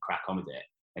I'm just going to crack on with it.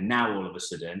 And now all of a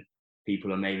sudden,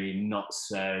 people are maybe not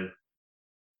so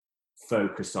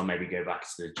focused on maybe go back to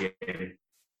the gym,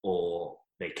 or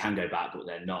they can go back, but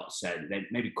they're not. So they're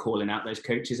maybe calling out those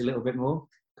coaches a little bit more,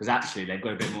 because actually they've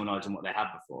got a bit more knowledge than what they had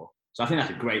before. So I think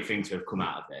that's a great thing to have come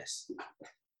out of this.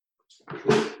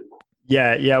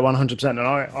 Yeah, 100%. And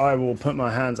I will put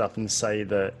my hands up and say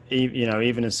that,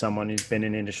 even as someone who's been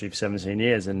in the industry for 17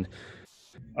 years, and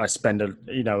I spend a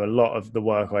lot of the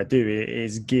work I do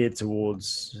is geared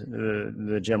towards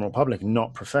the general public,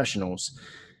 not professionals.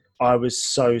 I was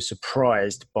so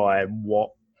surprised by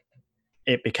what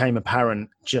it became apparent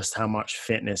just how much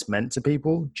fitness meant to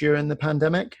people during the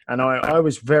pandemic. And I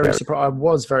was very surprised. I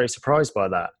was very surprised by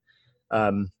that.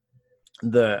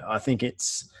 I think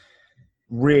it's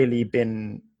really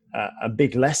been a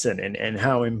big lesson in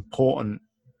how important,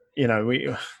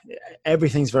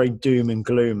 everything's very doom and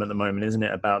gloom at the moment, isn't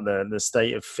it? About the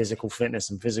state of physical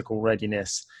fitness and physical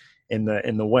readiness in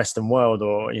the Western world,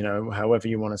 or, however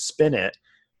you want to spin it.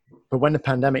 But when the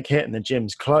pandemic hit and the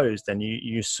gyms closed, then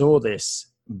you saw this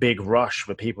big rush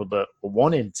for people that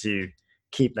wanted to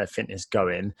keep their fitness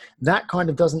going. That kind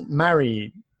of doesn't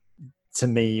marry to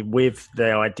me with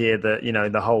the idea that,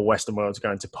 the whole Western world's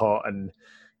going to pot and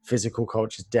physical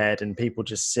culture's dead and people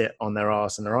just sit on their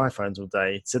arse and their iPhones all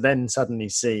day. To then suddenly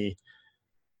see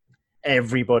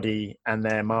everybody and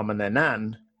their mum and their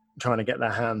nan trying to get their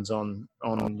hands on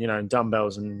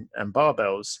dumbbells and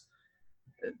barbells,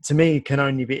 to me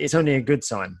it's only a good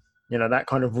sign. That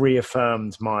kind of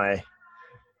reaffirmed my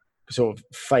sort of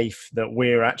faith that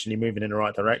we're actually moving in the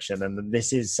right direction, and that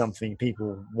this is something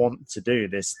people want to do,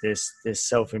 this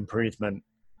self-improvement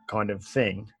kind of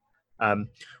thing.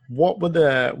 What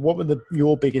were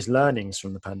your biggest learnings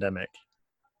from the pandemic?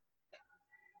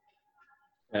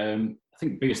 I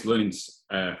think the biggest learnings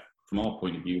from our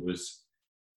point of view was,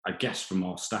 I guess, from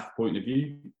our staff point of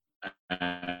view,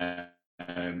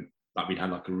 that we'd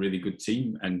had like a really good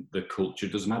team, and the culture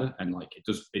does matter, and like it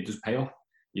does pay off.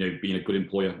 Being a good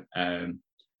employer, and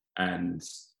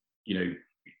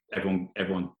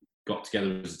everyone got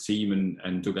together as a team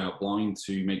and dug out blind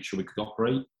to make sure we could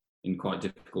operate in quite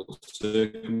difficult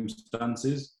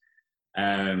circumstances.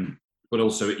 But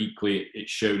also equally, it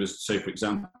showed us. So, for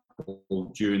example,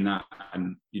 during that,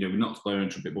 and not to blow our own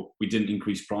trumpet, but we didn't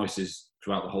increase prices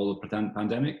throughout the whole of the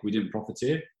pandemic. We didn't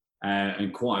profiteer,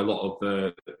 and quite a lot of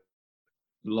the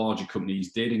larger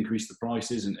companies did increase the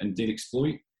prices and did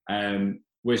exploit.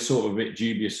 We're sort of a bit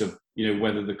dubious of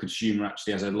whether the consumer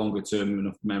actually has a longer term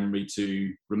enough memory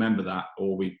to remember that,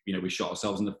 or we shot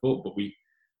ourselves in the foot. But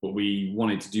we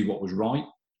wanted to do what was right,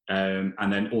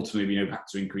 and then ultimately we had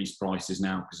to increase prices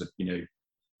now because of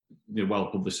the well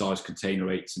publicised container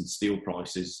rates and steel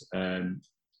prices in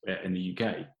the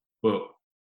UK. But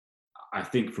I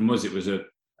think from us it was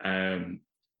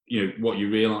what you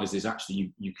realise is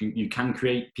actually you can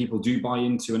create, people do buy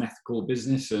into an ethical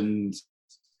business, and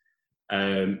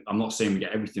I'm not saying we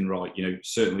get everything right.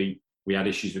 Certainly we had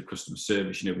issues with customer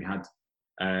service. We had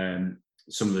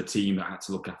some of the team that had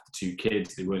to look after 2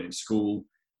 kids. They weren't in school.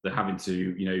 They're having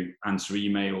to, answer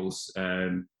emails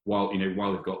while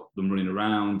they've got them running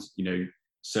around.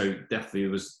 So definitely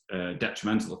there was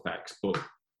detrimental effects. But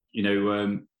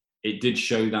it did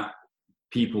show that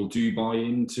people do buy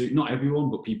into, not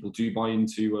everyone, but people do buy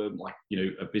into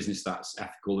a business that's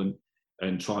ethical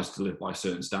and tries to live by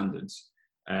certain standards.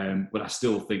 But I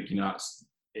still think, that's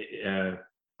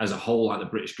as a whole, like the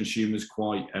British consumer is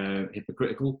quite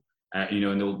hypocritical,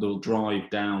 and they'll drive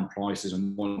down prices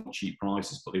and want cheap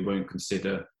prices, but they won't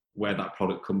consider where that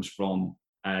product comes from,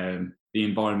 the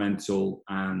environmental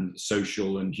and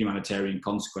social and humanitarian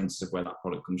consequences of where that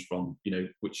product comes from,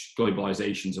 which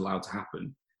globalization is allowed to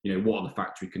happen. What are the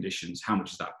factory conditions? How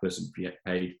much is that person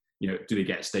paid? Do they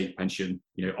get a state pension?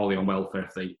 Are they on welfare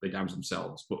if they damage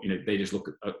themselves? But, they just look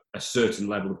at a certain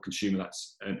level of consumer.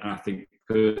 And I think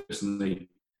personally,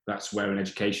 that's where an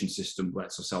education system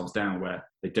lets ourselves down, where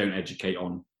they don't educate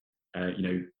on,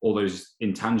 all those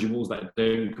intangibles that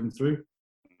don't come through.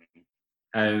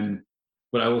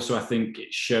 but also I think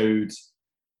it showed,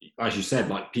 as you said,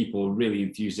 like people were really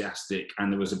enthusiastic,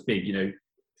 and there was a big,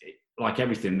 like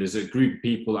everything, there's a group of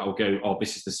people that will go, oh,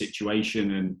 this is the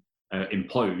situation, and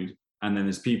implode. And then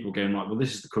there's people going, like, well,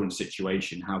 this is the current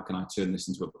situation. How can I turn this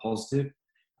into a positive?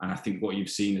 And I think what you've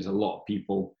seen is a lot of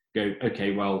people go,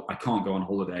 okay, well, I can't go on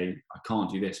holiday. I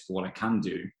can't do this. But what I can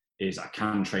do is I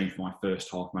can train for my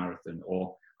first half marathon,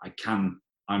 or I'm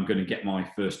going to get my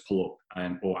first pull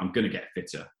up, or I'm going to get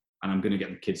fitter, and I'm going to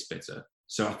get the kids fitter.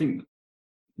 So I think,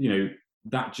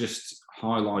 that just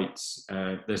highlights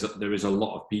there is a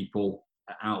lot of people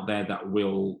out there that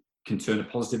can turn a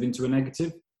positive into a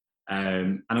negative.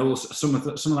 And also some of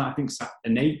that I think is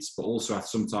innate, but also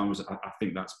sometimes I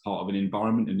think that's part of an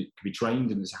environment, and it can be trained,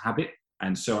 and it's a habit.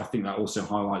 And so I think that also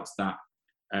highlights that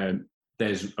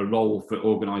there's a role for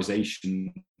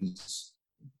organisations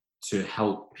to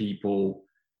help people,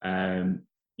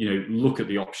 look at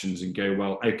the options and go,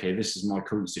 well, okay, this is my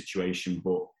current situation,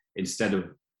 but instead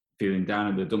of feeling down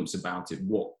in the dumps about it,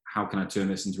 how can I turn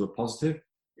this into a positive?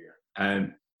 Yeah.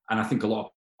 And I think a lot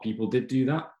of people did do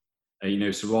that.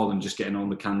 So rather than just getting on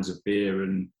the cans of beer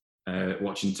and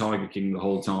watching Tiger King the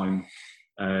whole time,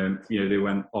 they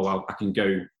went, oh, well, I can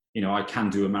go, I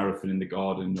can do a marathon in the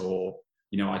garden, or,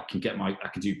 I can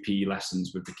do PE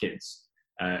lessons with the kids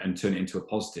and turn it into a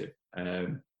positive.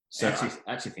 So I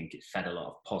actually think it fed a lot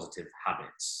of positive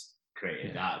habits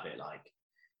created out of it. Like,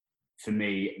 for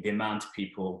me, the amount of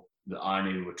people that I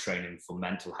knew were training for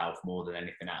mental health more than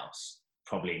anything else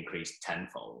probably increased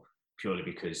tenfold, purely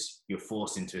because you're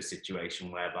forced into a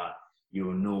situation whereby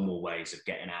your normal ways of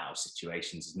getting out of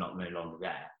situations is no longer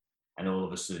there. And all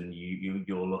of a sudden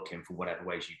you're looking for whatever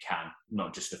ways you can,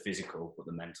 not just the physical, but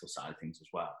the mental side of things as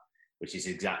well, which is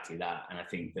exactly that. And I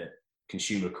think that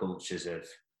consumer cultures of,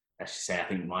 let's just say, I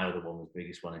think my other one, the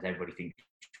biggest one, is everybody thinks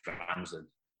you're Amazon,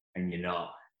 and you're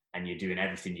not, and you're doing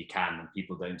everything you can, and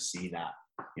people don't see that.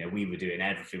 We were doing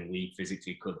everything we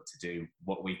physically could to do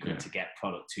what we could to get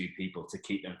product to people to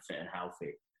keep them fit and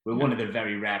healthy. We're one of the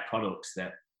very rare products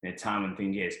that, time and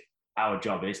thing is, our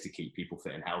job is to keep people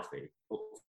fit and healthy.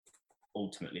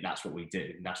 Ultimately, that's what we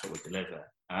do, and that's what we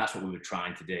deliver, and that's what we were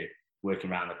trying to do, working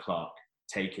around the clock,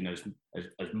 taking as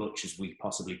much as we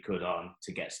possibly could on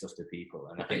to get stuff to people.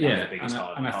 And I think that's the biggest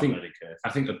part of the learning curve.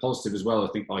 I think the positive as well, I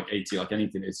think like AT, like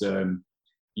anything, is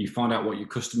you find out what your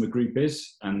customer group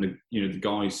is, and the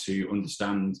guys who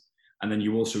understand, and then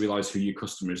you also realize who your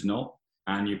customer is not,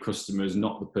 and your customer is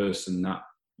not the person that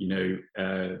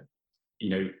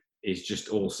is just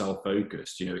all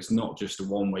self-focused. It's not just a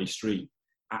one-way street.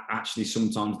 Actually,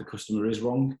 sometimes the customer is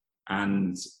wrong,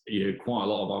 and quite a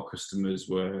lot of our customers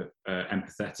were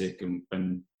empathetic,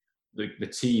 and the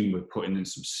team were putting in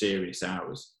some serious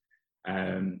hours.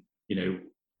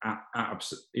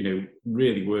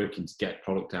 Really working to get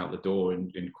product out the door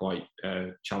in quite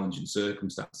challenging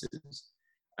circumstances,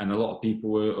 and a lot of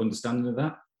people were understanding of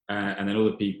that, and then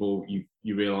other people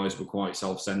you realise were quite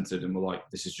self-centered and were like,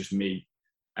 this is just me,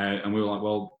 and we were like,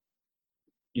 well,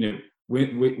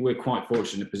 we're quite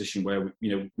fortunate in a position where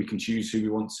we can choose who we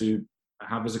want to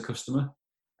have as a customer,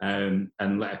 and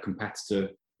let a competitor,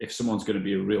 if someone's going to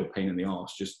be a real pain in the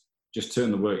arse, just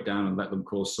turn the work down and let them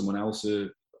cause someone else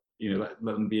let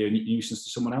them be a nuisance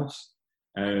to someone else.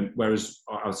 Whereas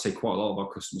I would say quite a lot of our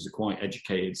customers are quite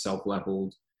educated,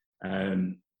 self-leveled,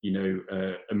 emotively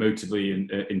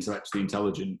and intellectually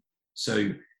intelligent.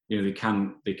 So they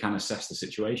can assess the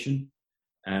situation,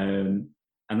 and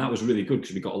that was really good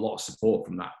because we got a lot of support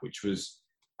from that, which was,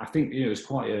 I think, it was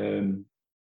quite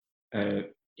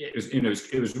it was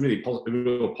really a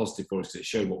real positive for us. It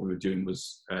showed what we were doing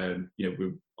was we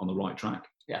were on the right track.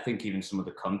 Yeah, I think even some of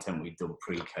the content we'd done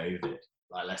pre-COVID,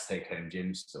 like Let's Take Home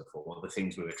Gym stuff, or the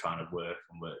things we were trying to work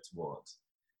towards,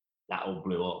 that all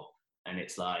blew up. And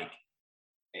it's like,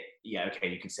 okay,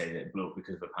 you can say that it blew up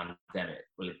because of a pandemic.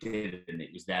 Well, it didn't.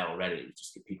 It was there already. It was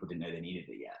just that people didn't know they needed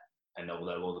it yet. And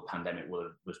although all the pandemic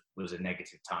was a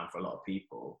negative time for a lot of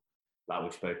people, like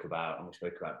we spoke about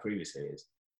previously, is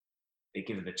they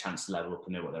give them the chance to level up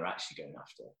and know what they're actually going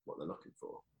after, what they're looking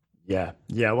for. Yeah,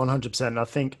 100%. I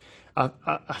think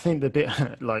the bit,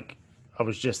 like, I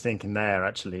was just thinking there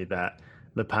actually, that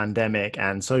the pandemic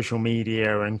and social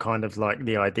media and kind of like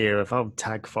the idea of, I'll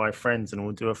tag 5 friends and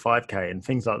we'll do a 5K and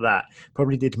things like that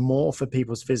probably did more for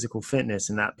people's physical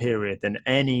fitness in that period than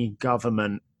any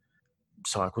government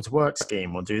cycle to work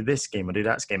scheme, or do this scheme or do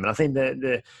that scheme. And I think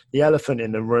the elephant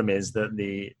in the room is that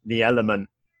the element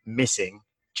missing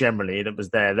generally that was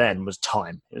there then was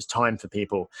time. It was time for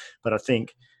people. But I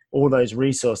think all those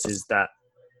resources that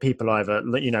people either,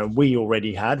 we'd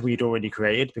already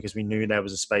created because we knew there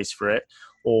was a space for it,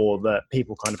 or that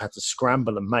people kind of had to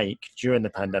scramble and make during the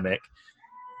pandemic.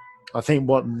 I think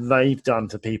what they've done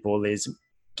to people is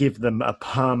give them a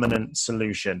permanent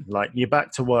solution. Like, you're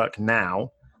back to work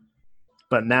now,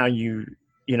 but now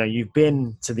you've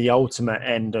been to the ultimate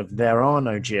end of there are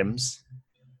no gyms.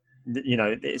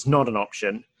 It's not an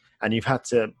option, and you've had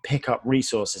to pick up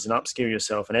resources and upskill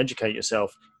yourself and educate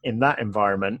yourself in that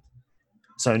environment.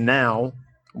 So now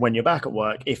when you're back at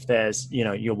work, if there's,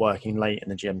 you're working late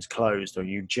and the gym's closed, or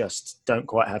you just don't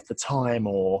quite have the time,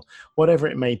 or whatever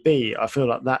it may be, I feel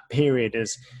like that period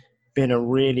has been a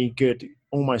really good,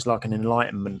 almost like an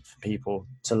enlightenment for people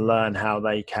to learn how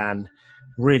they can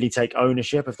really take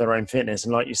ownership of their own fitness.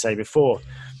 And like you say before,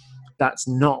 that's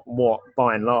not what,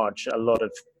 by and large, a lot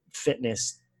of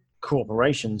fitness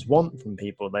corporations want from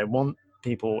people. They want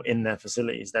people in their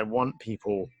facilities. They want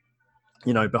people,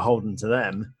 beholden to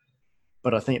them.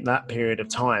 But I think that period of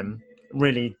time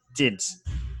really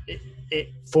it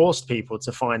forced people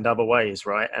to find other ways,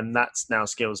 right? And that's now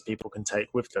skills people can take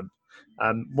with them.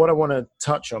 What I want to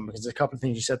touch on, because there's a couple of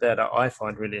things you said there that I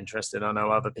find really interesting, I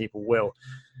know other people will,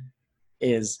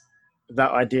 is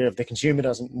that idea of the consumer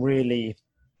doesn't really,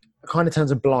 kind of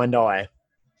turns a blind eye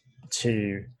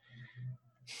to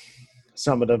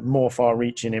some of the more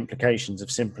far-reaching implications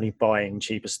of simply buying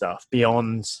cheaper stuff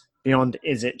beyond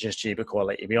is it just cheaper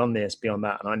quality, beyond this, beyond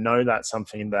that. And I know that's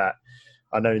something that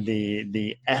I know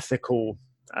the ethical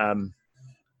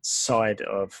side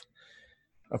of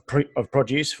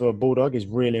produce for Bulldog is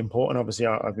really important. Obviously,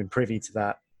 I've been privy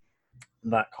to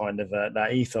that kind of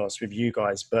that ethos with you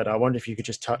guys, but I wonder if you could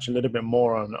just touch a little bit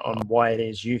more on why it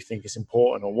is you think it's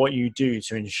important, or what you do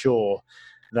to ensure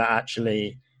that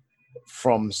actually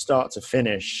from start to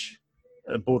finish,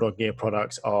 Bulldog Gear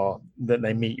products that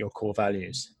they meet your core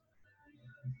values.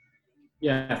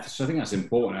 Yeah, so I think that's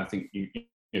important. I think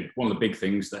one of the big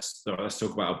things, let's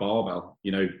talk about a barbell,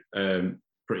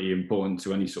 pretty important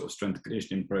to any sort of strength and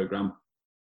conditioning program,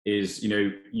 is,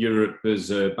 Europe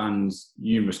has banned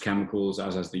numerous chemicals,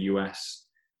 as has the US,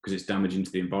 because it's damaging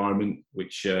to the environment,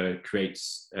 which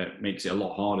makes it a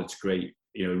lot harder to create,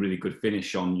 a really good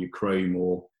finish on your chrome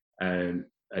or a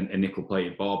nickel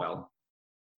plated barbell.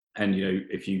 And,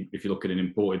 if you look at an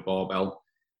imported barbell,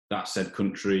 that said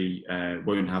country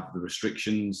won't have the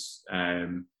restrictions,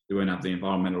 they won't have the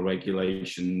environmental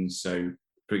regulations. So,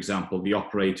 for example, the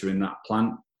operator in that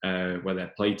plant where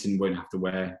they're plating won't have to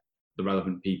wear the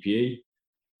relevant PPE.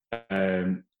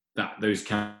 Those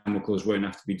chemicals won't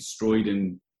have to be destroyed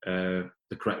in the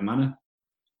correct manner.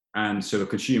 And so a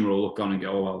consumer will look on and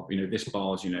go, oh, well, this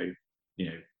bar's,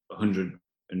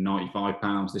 195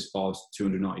 pounds, this bar's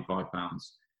 295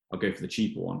 pounds. I'll go for the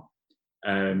cheaper one.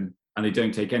 And they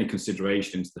don't take any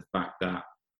consideration into the fact that,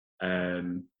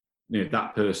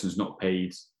 that person's not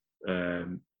paid,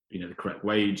 the correct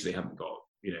wage. They haven't got,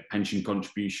 pension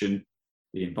contribution,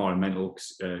 the environmental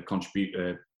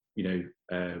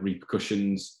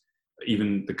repercussions,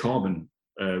 even the carbon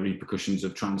repercussions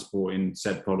of transporting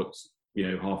said products,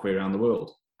 halfway around the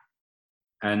world.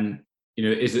 And,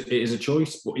 it is a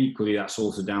choice, but equally that's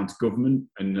also down to government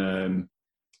and,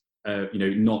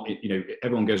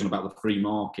 everyone goes on about the free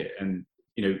market, and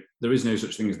there is no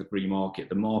such thing as the free market.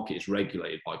 The market is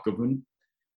regulated by government,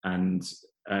 and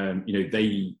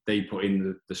they put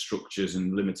in the structures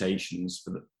and limitations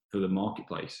for the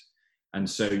marketplace. And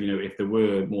so if there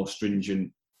were more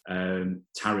stringent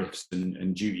tariffs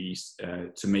and duties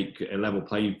to make a level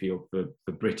playing field for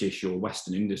British or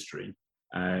Western industry,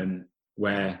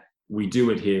 where we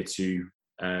do adhere to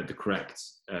the correct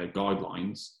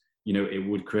guidelines, it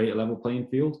would create a level playing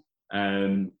field.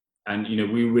 And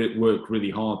we work really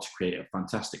hard to create a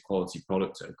fantastic quality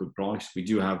product at a good price. We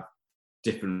do have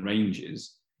different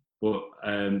ranges, but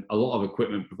a lot of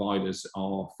equipment providers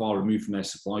are far removed from their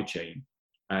supply chain.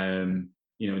 And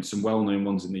some well-known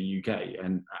ones in the UK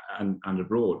and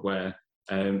abroad, where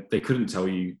they couldn't tell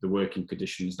you the working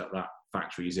conditions that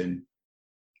factory is in.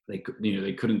 They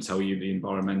couldn't tell you the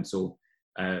environmental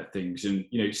things, and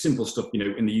simple stuff.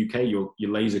 In the UK, your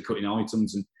laser cutting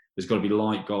items, and there's got to be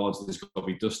light guards, there's got to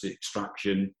be dust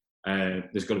extraction,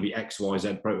 there's got to be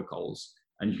XYZ protocols.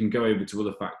 And you can go over to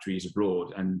other factories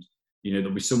abroad, and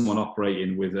there'll be someone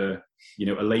operating with a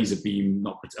laser beam,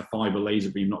 a fiber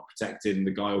laser beam not protected, and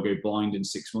the guy will go blind in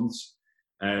 6 months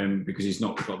because he's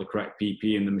not got the correct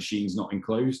PP and the machine's not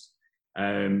enclosed.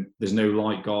 There's no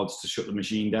light guards to shut the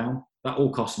machine down. That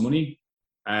all costs money.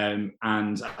 And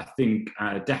I think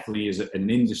definitely as an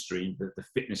industry, the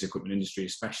fitness equipment industry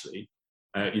especially,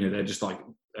 they're just like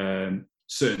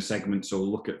certain segments will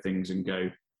look at things and go,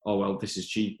 oh, well, this is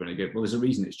cheaper. And they go, well, there's a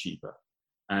reason it's cheaper.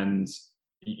 and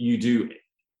the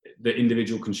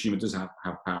individual consumer does have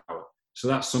power. So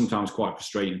that's sometimes quite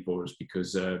frustrating for us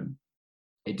because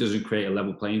it doesn't create a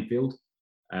level playing field,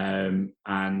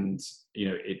 and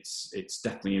it's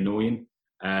definitely annoying.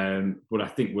 But I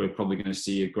think we're probably going to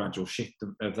see a gradual shift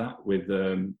of that with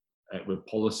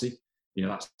policy.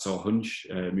 That's our hunch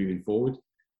moving forward.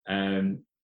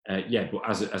 But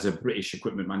as a British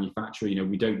equipment manufacturer,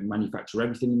 we don't manufacture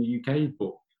everything in the UK,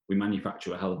 but we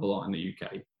manufacture a hell of a lot in the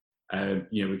UK.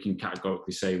 We can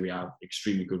categorically say we have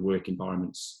extremely good work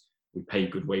environments, we pay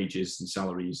good wages and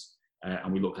salaries,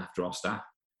 and we look after our staff,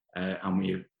 and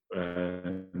we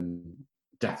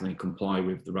definitely comply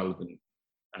with the relevant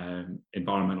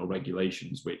environmental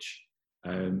regulations, which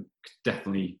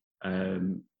definitely,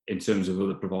 in terms of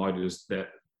other providers, that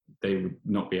they would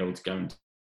not be able to guarantee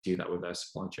that with their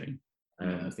supply chain.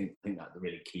 I think that the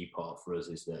really key part for us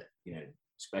is that,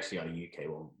 especially our UK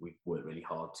one, we've worked really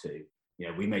hard to,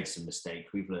 we made some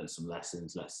mistakes, we've learned some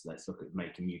lessons. Let's look at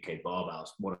making UK barbells.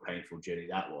 What a painful journey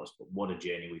that was, but what a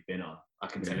journey we've been on. I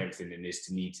can tell everything there is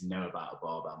to need to know about a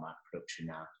barbell production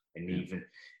now,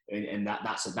 and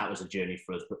that was a journey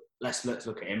for us. But let's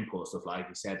look at import stuff. Like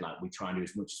you said, like we try and do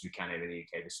as much as we can here in the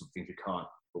UK. There's some things we can't,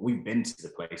 but we've been to the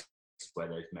place where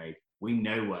those made. We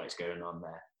know what's going on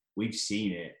there. We've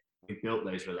seen it. We've built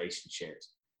those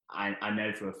relationships. I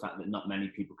know for a fact that not many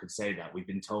people could say that. We've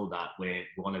been told that we're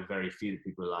one of very few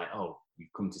people who are like, oh,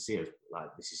 you've come to see us. Like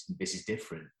this is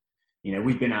different.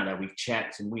 We've been out there, we've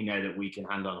checked, and we know that we can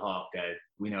hand on heart go,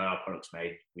 we know our product's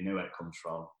made, we know where it comes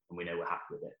from, and we know we're happy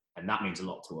with it. And that means a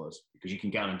lot to us because you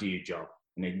can go out and do your job.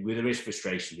 There is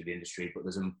frustration with the industry, but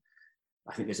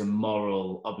I think there's a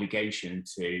moral obligation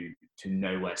to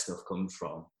know where stuff comes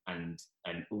from, and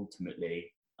ultimately,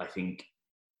 I think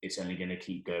it's only going to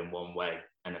keep going one way.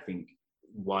 And I think,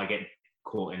 why get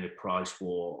caught in the price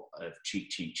war of cheap?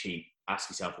 Ask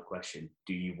yourself a question: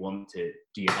 have you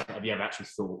ever actually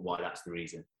thought why that's the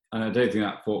reason? And I don't think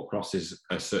that thought crosses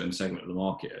a certain segment of the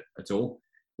market at all.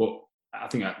 But I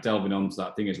think that delving onto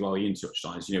that thing as well, Ian touched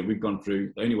on, is we've gone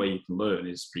through, the only way you can learn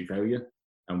is through failure,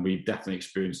 and we've definitely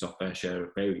experienced our fair share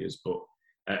of failures. But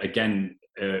again,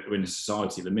 we're in a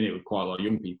society at the minute with quite a lot of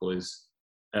young people is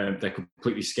they're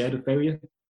completely scared of failure,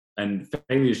 and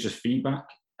failure is just feedback.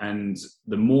 And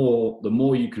the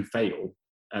more you can fail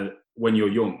when you're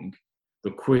young,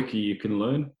 the quicker you can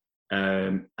learn,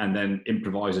 and then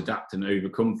improvise, adapt, and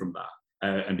overcome from that,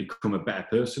 and become a better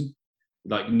person.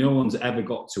 Like, no one's ever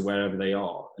got to wherever they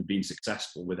are and been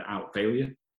successful without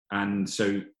failure. And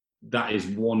so that is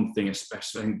one thing,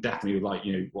 especially, I think definitely with, like,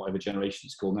 whatever generation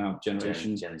it's called now, Gen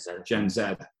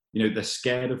Z, they're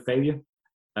scared of failure,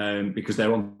 because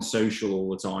they're on social all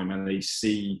the time and they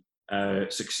see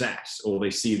success, or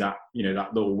they see that,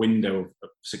 that little window of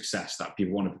success that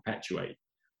people want to perpetuate.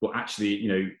 But actually,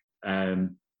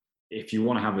 if you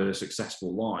want to have a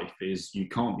successful life, you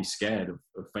can't be scared of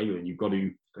failing. You've got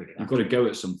to go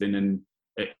at something, and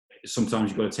sometimes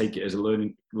you've got to take it as a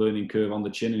learning curve on the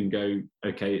chin and go,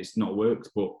 okay, it's not worked,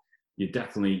 but you're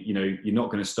definitely, you're not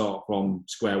going to start from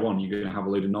square one. You're going to have a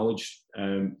load of knowledge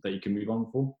that you can move on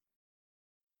for.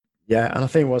 Yeah, and I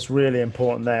think what's really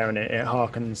important there, and it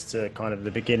harkens to kind of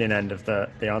the beginning end of the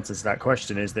answer to that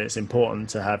question, is that it's important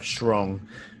to have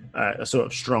a sort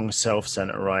of strong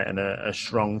self-centre, right, and a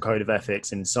strong code of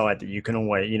ethics inside that you can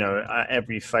always, at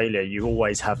every failure, you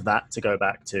always have that to go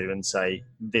back to and say,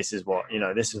 this is what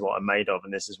I'm made of,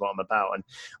 and this is what I'm about. And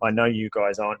I know you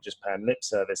guys aren't just paying lip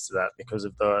service to that because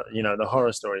of the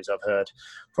horror stories I've heard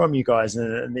from you guys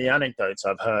and the anecdotes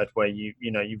I've heard where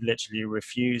you've literally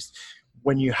refused,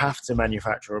 when you have to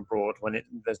manufacture abroad, when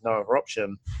there's no other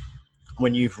option,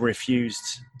 when you've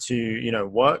refused to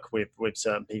work with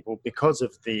certain people because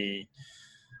of the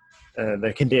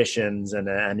conditions and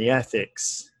the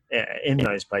ethics in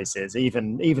those places,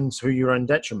 even to your own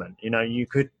detriment. You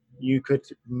could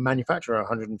manufacture a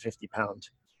 £150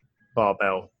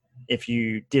 barbell if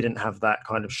you didn't have that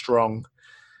kind of strong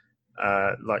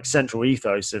central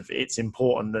ethos of, it's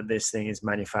important that this thing is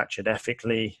manufactured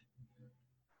ethically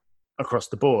across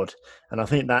the board. And I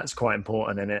think that's quite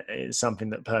important, and it's something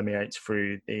that permeates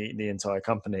through the entire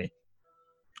company.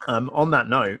 On that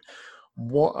note,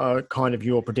 what are kind of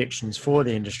your predictions for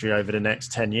the industry over the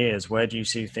next 10 years? Where do you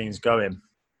see things going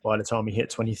by the time we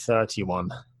hit 2031?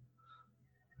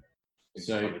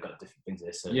 So we've got different things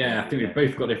there. So I think we've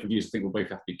both got different views. I think we'll both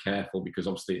have to be careful because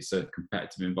obviously it's a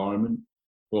competitive environment.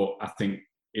 But I think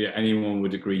anyone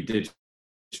would agree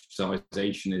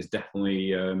digitalization is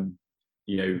definitely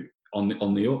on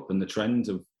the up, and the trend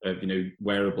of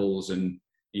wearables and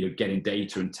getting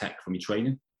data and tech from your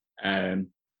training.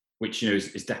 which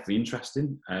is definitely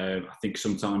interesting. I think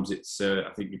sometimes it's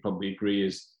I think you probably agree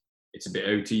it's a bit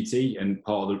OTT, and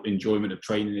part of the enjoyment of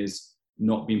training is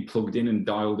not being plugged in and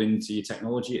dialed into your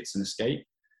technology. It's an escape.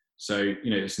 So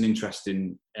it's an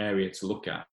interesting area to look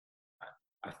at.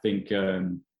 I think you're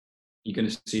going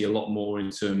to see a lot more in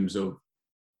terms of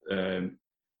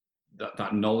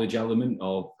that knowledge element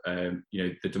of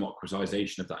the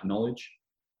democratization of that knowledge.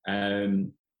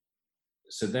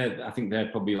 So I think they're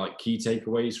probably like key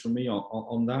takeaways from me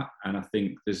on that. And I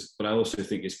think but I also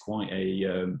think it's quite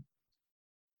in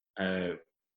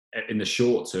the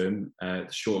short term, the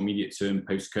short immediate term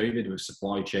post COVID, with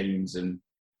supply chains and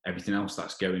everything else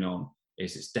that's going on,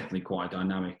 it's definitely quite a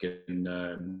dynamic and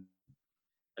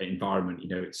environment.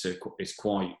 It's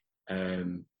quite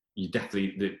you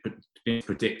definitely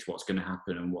predict what's going to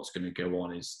happen and what's going to go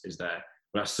on is there.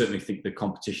 But I certainly think the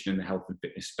competition in the health and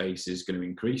fitness space is going to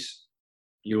increase.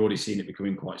 You're already seeing it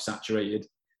becoming quite saturated,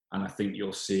 and I think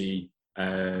you'll see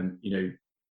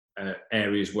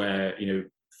areas where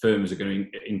firms are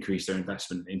going to increase their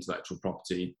investment in intellectual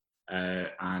property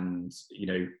and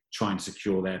try and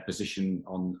secure their position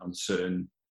on certain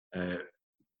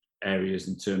areas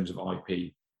in terms of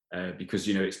IP because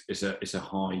it's a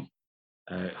high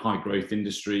growth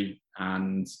industry,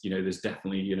 and there's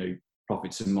definitely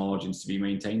profits and margins to be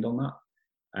maintained on that.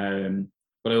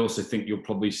 But I also think you'll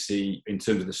probably see, in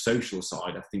terms of the social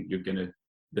side, I think the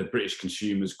British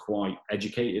consumer's quite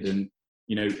educated, and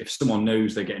if someone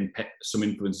knows they're getting some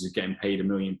influencers are getting paid £1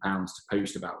 million to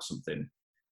post about something,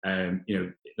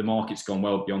 the market's gone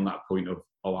well beyond that point of,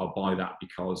 oh, I'll buy that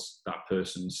because that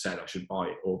person said I should buy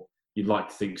it, or you'd like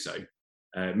to think so.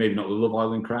 Maybe not the Love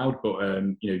Island crowd, but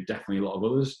definitely a lot of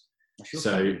others.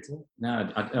 So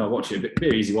I watch it a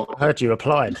bit easy. I heard you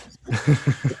applied.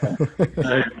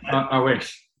 I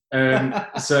wish.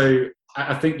 So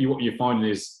I think what you're finding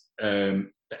is the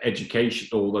education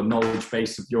or the knowledge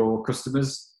base of your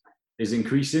customers is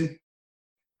increasing.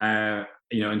 And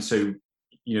so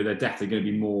they're definitely going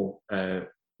to be more. They're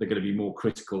going to be more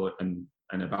critical and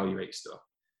evaluate stuff.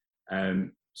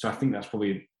 So I think that's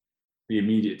probably the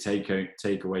immediate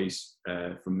takeaways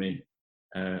from me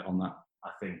on that. I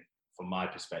think, from my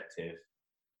perspective,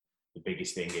 the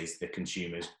biggest thing is the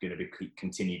consumer's going to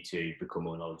continue to become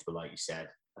more knowledgeable, like you said.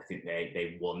 I think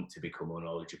they want to become more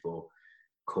knowledgeable.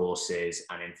 Courses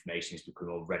and information is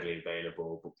becoming more readily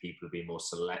available, but people are being more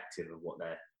selective of what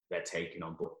they're taking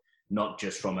on. But not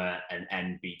just from an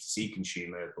end B2C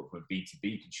consumer, but from a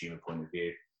B2B consumer point of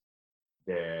view.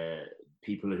 The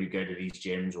people who go to these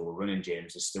gyms or running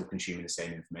gyms are still consuming the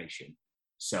same information.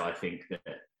 So I think that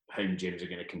home gyms are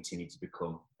going to continue to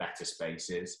become better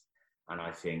spaces. And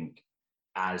I think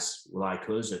as like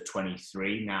us at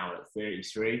 23, now at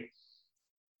 33,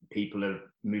 people are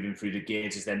moving through the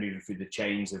gears as they're moving through the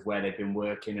chains of where they've been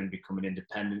working and becoming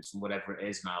independent and whatever it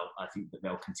is. Now, I think that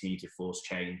they'll continue to force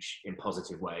change in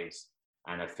positive ways.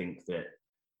 And I think that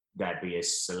they'll be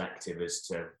as selective as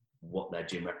to what their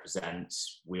gym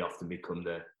represents. We often become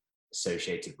the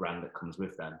associated brand that comes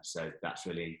with them. So that's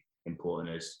really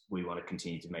important as we want to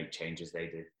continue to make changes they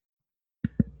do.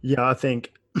 Yeah, I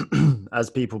think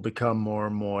as people become more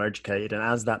and more educated, and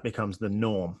as that becomes the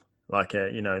norm, like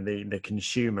the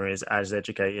consumer is as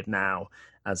educated now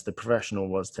as the professional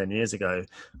was 10 years ago,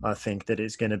 I think that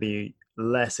it's going to be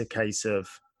less a case of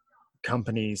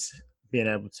companies being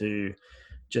able to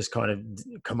just kind of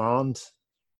command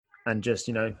and just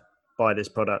buy this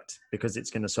product because it's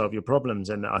going to solve your problems.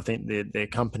 And I think the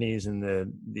companies and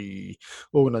the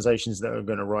organizations that are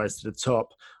going to rise to the top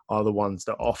are the ones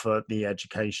that offer the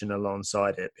education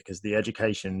alongside it, because the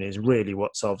education is really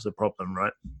what solves the problem,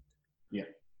 right? Yeah,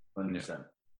 100%.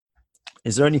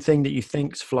 Is there anything that you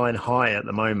think's flying high at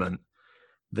the moment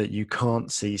that you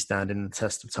can't see standing the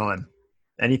test of time?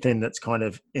 Anything that's kind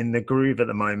of in the groove at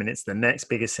the moment, it's the next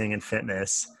biggest thing in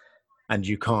fitness, and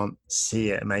you can't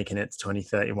see it making it to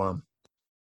 2031?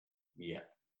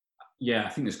 Yeah, I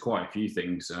think there's quite a few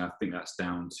things, and I think that's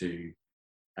down to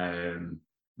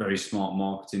very smart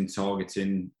marketing,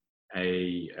 targeting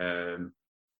an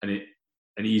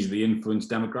easily influenced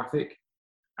demographic.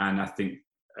 And I think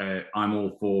I'm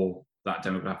all for that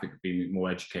demographic being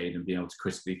more educated and being able to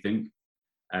critically think.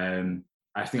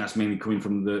 I think that's mainly coming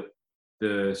from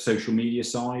the social media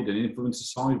side and influencer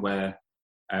side, where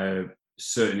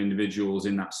certain individuals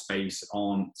in that space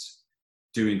aren't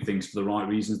doing things for the right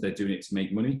reasons. They're doing it to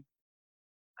make money.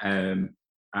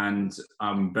 And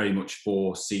I'm very much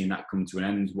for seeing that come to an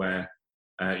end, where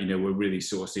we're really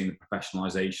sort of seeing the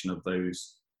professionalization of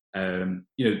those.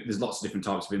 There's lots of different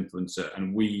types of influencer,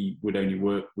 and we only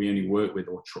work with,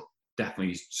 or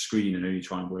definitely screen and only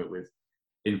try and work with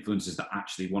influencers that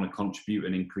actually want to contribute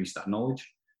and increase that knowledge.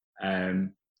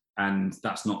 And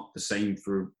that's not the same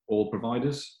for all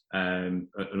providers and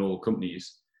all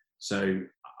companies. So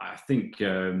I think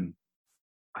we'll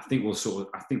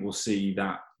see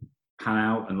that pan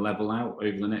out and level out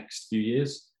over the next few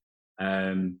years.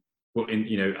 But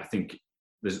I think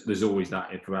there's always that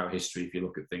throughout history. If you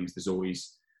look at things, there's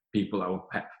always people that will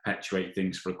perpetuate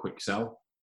things for a quick sell.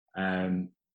 And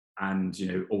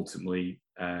ultimately,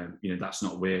 that's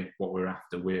not what we're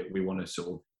after. We want to sort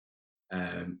of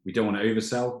we don't want to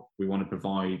oversell. We want to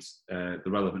provide the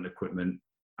relevant equipment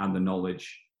and the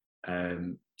knowledge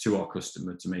to our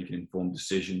customer to make an informed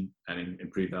decision and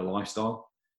improve their lifestyle.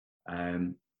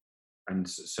 And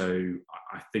so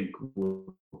I think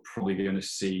we're probably going to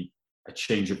see a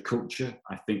change of culture.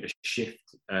 I think a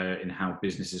shift in how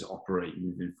businesses operate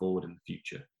moving forward in the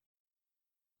future.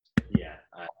 Yeah,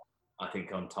 I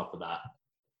think on top of that,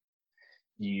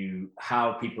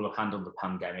 how people have handled the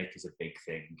pandemic is a big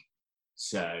thing.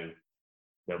 So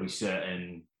there'll be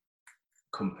certain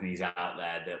companies out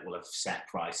there that will have set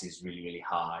prices really, really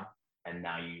high, and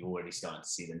now you're already starting to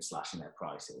see them slashing their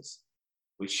prices,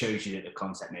 which shows you that the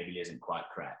concept maybe isn't quite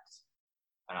correct.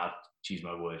 And I'll choose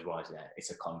my words wisely there.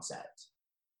 It's a concept.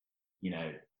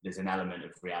 There's an element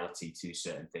of reality to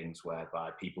certain things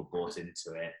whereby people bought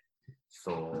into it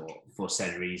for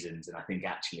said reasons. And I think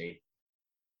actually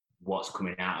what's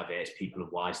coming out of it is people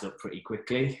have wised up pretty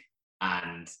quickly,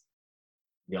 and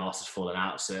the arse has fallen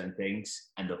out of certain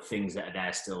things, and the things that are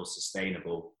there still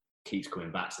sustainable keeps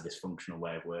coming back to this functional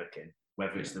way of working.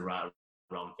 Whether it's the right or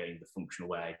wrong thing, the functional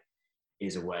way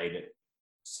is a way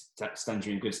that stands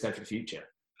you in good stead for the future.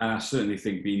 And I certainly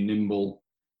think being nimble,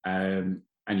 and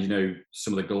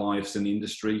some of the Goliaths in the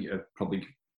industry have probably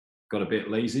got a bit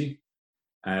lazy,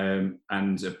 and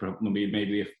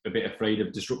maybe a bit afraid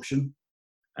of disruption.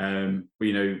 But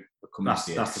that's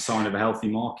the sign of a healthy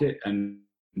market. And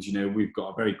we've got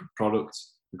a very good product,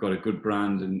 we've got a good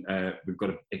brand, and we've got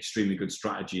an extremely good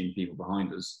strategy and people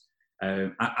behind us,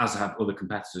 as have other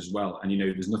competitors as well. And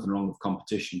there's nothing wrong with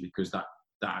competition, because that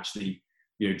actually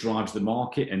drives the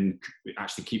market and it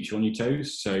actually keeps you on your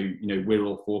toes. So we're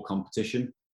all for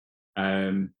competition,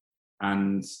 and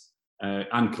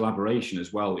collaboration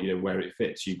as well. Where it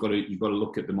fits, you've got to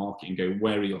look at the market and go,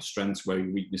 where are your strengths, where are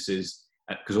your weaknesses?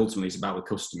 Because ultimately it's about the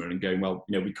customer and going, well,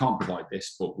 we can't provide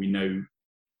this, but we know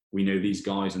these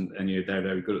guys, and they're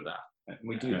very good at that.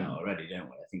 We do that already, don't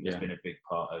we? I think there's been a big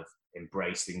part of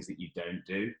embrace things that you don't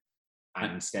do,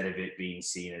 and instead of it being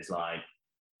seen as like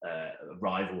a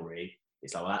rivalry,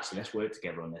 it's like, well, actually, let's work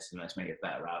together on this and let's make a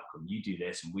better outcome. You do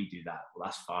this and we do that. Well,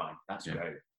 that's fine. That's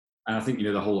great. And I think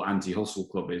the whole anti-hustle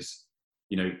club is,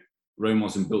 Rome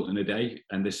wasn't built in a day,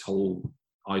 and this whole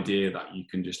idea that you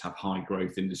can just have high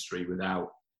growth industry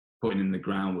without putting in the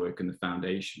groundwork and the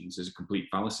foundations is a complete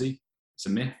fallacy. It's a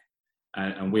myth,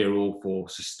 and we're all for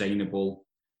sustainable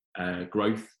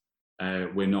growth.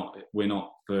 We're not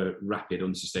for rapid,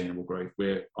 unsustainable growth.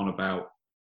 We're on about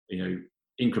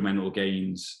incremental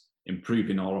gains,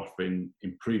 improving our offering,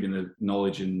 improving the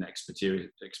knowledge and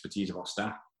expertise of our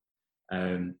staff,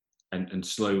 and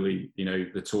slowly,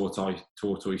 the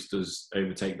tortoise does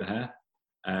overtake the hare,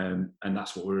 and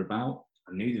that's what we're about.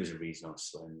 I knew there was a reason I was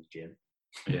slow in the gym.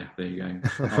 Yeah, there you go.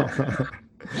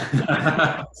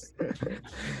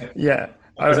 Yeah,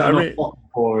 I'm not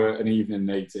for an evening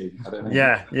 18. I don't know.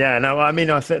 Yeah. No, I mean,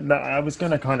 I think that I was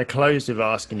going to kind of close with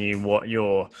asking you what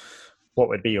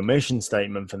would be your mission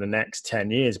statement for the next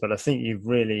 10 years, but I think you've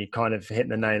really kind of hit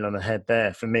the nail on the head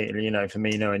there. For me,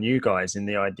 knowing you guys, in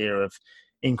the idea of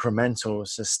incremental,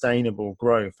 sustainable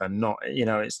growth, and not,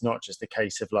 it's not just a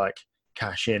case of like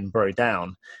cash in, bro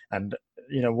down. And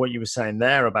what you were saying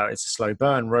there about it's a slow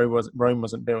burn. Rome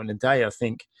wasn't built in a day. I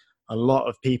think a lot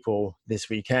of people this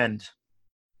weekend,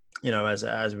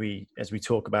 as we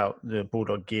talk about the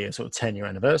Bulldog Gear sort of 10-year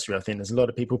anniversary, I think there's a lot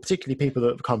of people, particularly people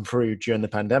that have come through during the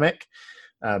pandemic,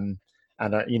 and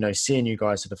seeing you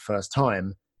guys for the first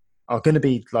time, are going to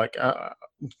be like,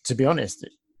 to be honest,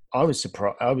 I was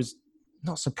surprised. I was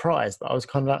not surprised, but I was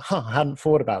kind of like, I hadn't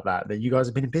thought about that you guys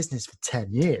have been in business for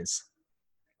 10 years.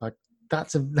 Like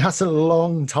that's a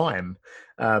long time.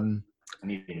 Yeah,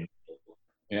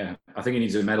 I think he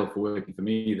needs a medal for working for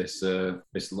me this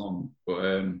long.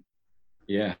 But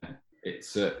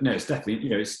it's it's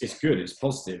definitely it's good, it's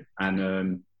positive,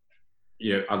 and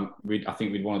I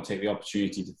think we'd want to take the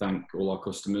opportunity to thank all our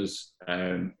customers,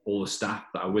 all the staff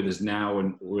that are with us now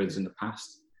and with us in the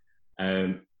past.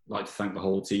 I'd like to thank the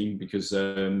whole team, because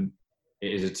it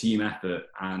is a team effort,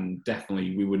 and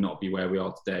definitely we would not be where we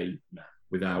are today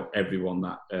without everyone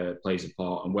that plays a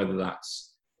part, and whether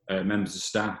that's members of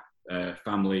staff,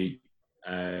 family,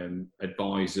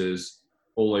 advisors,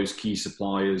 all those key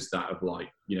suppliers that have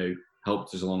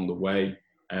helped us along the way.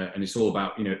 And it's all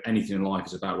about, anything in life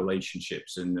is about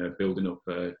relationships and building up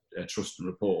a trust and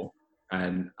rapport.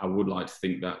 And I would like to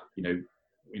think that,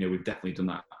 we've definitely done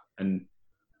that. And,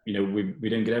 we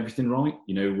don't get everything right.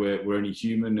 We're only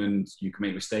human and you can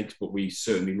make mistakes, but we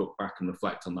certainly look back and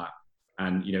reflect on that.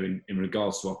 And, in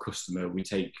regards to our customer, we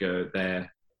take their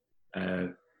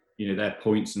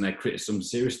points and their criticism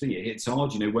seriously. It hits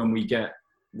hard. When we get,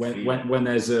 when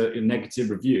there's a negative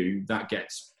review, that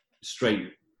gets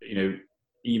straight,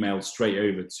 emailed straight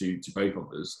over to both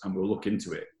of us, and we'll look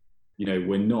into it.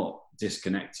 We're not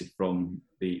disconnected from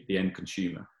the end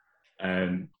consumer,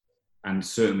 and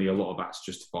certainly a lot of that's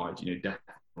justified.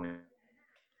 Definitely,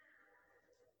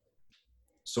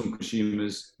 some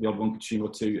consumers, the odd one consumer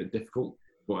or two, are difficult,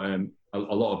 but a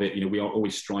lot of it, we are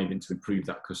always striving to improve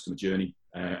that customer journey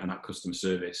and that customer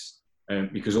service,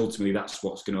 because ultimately that's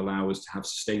what's going to allow us to have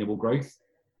sustainable growth.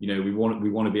 We want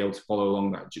to be able to follow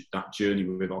along that journey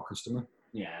with our customer.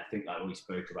 Yeah, I think we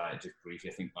spoke about it just briefly.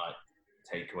 I think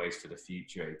takeaways for the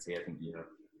future, AT. I think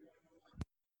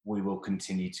we will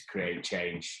continue to create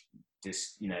change.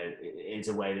 Just it's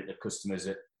a way that the customers,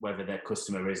 whether their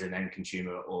customer is an end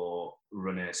consumer or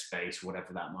running a space,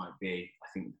 whatever that might be, I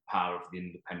think the power of the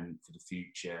independent for the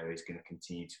future is going to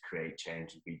continue to create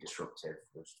change and be disruptive,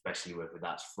 especially whether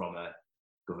that's from a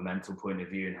governmental point of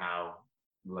view and how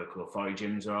local authority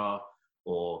gyms are,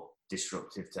 or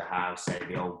disruptive to how, say,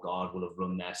 the old guard will have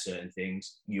run their certain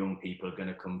things. Young people are going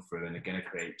to come through and are going to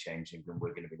create change, and we're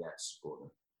going to be there to support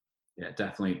them. Yeah,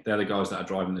 definitely. They're the guys that are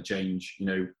driving the change.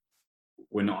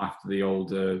 We're not after the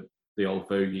old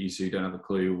fogies who don't have a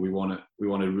clue. We want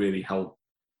to really help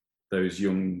those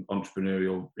young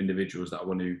entrepreneurial individuals that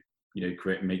want to,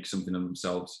 create and make something of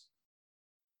themselves.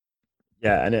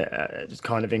 Yeah, and just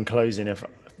kind of in closing, if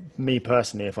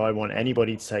I want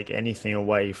anybody to take anything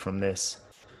away from this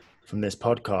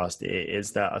podcast, it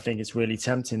is that I think it's really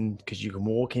tempting, because you can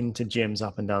walk into gyms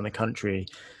up and down the country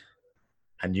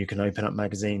and you can open up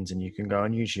magazines and you can go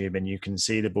on YouTube and you can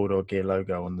see the Bulldog Gear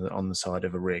logo on the side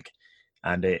of a rig,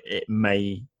 and it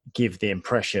may give the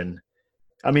impression.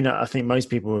 I mean, I think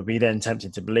most people would be then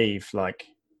tempted to believe,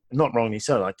 not wrongly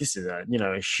so, this is a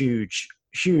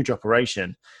huge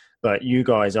operation. But you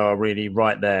guys are really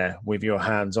right there with your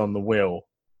hands on the wheel,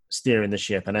 steering the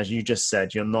ship. And as you just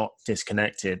said, you're not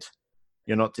disconnected.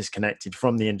 You're not disconnected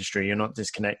from the industry. You're not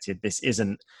disconnected. This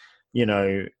isn't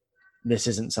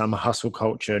some hustle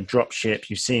culture drop ship.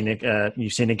 You've seen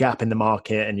a gap in the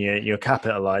market and you're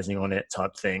capitalizing on it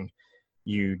type thing.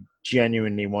 You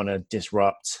genuinely want to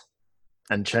disrupt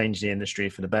and change the industry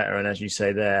for the better. And as you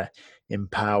say there,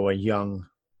 empower young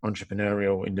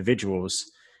entrepreneurial individuals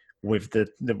with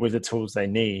the tools they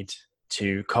need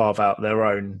to carve out their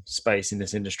own space in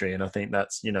this industry. And I think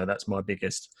that's my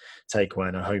biggest takeaway.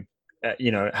 And I hope,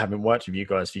 having worked with you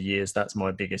guys for years, that's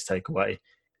my biggest takeaway.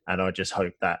 And I just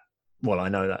hope that, I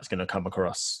know that's going to come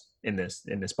across in this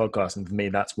podcast. And for me,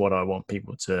 that's what I want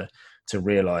people to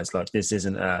realize. This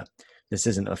isn't a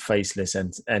faceless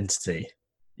entity.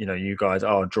 You guys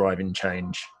are driving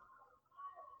change.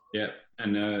 Yeah.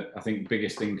 And I think the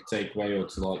biggest thing to take away, or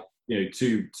to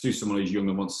someone who's young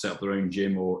and wants to set up their own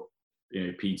gym or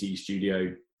PT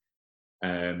studio,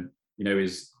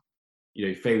 is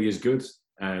failure is good.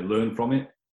 Learn from it,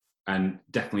 and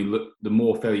definitely the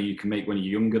more failure you can make when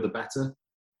you're younger, the better.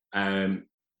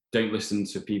 Don't listen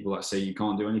to people that say you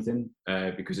can't do anything,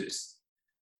 because it's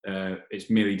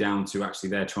merely down to actually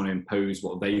they're trying to impose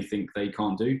what they think they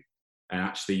can't do, and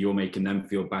actually you're making them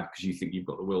feel bad because you think you've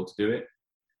got the will to do it.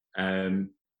 And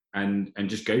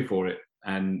just go for it.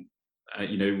 And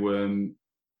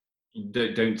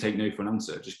don't take no for an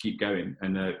answer. Just keep going.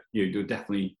 And there'll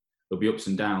be ups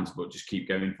and downs, but just keep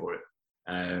going for it.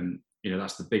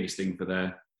 That's the biggest thing for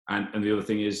there. And the other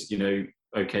thing is,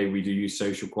 okay, we do use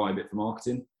social quite a bit for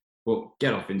marketing, but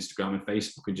get off Instagram and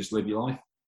Facebook and just live your life.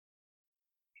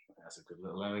 That's a good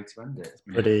little way to end it.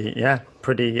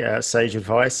 Pretty sage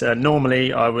advice.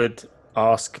 Normally I would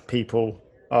ask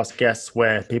guests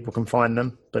where people can find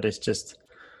them, but it's just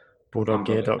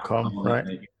bulldoggear.com, right?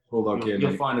 Bulldog Gear.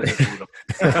 You'll find us at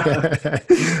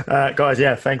Bulldog.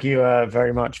 Guys, thank you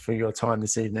very much for your time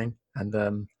this evening.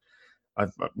 And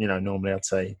normally I'd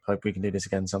say hope we can do this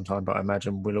again sometime, but I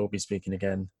imagine we'll all be speaking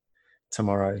again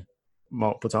tomorrow,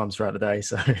 multiple times throughout the day.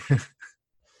 So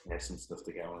some stuff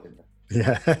to get on, isn't there?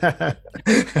 Yeah.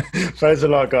 Thanks a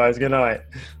lot, guys. Good night.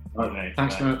 Right,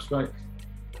 thanks very much. Bye.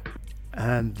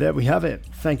 And there we have it.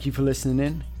 Thank you for listening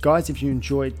in. Guys, if you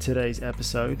enjoyed today's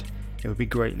episode, it would be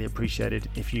greatly appreciated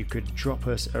if you could drop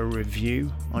us a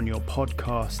review on your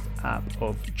podcast app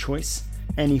of choice.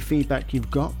 Any feedback you've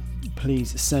got,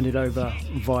 please send it over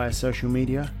via social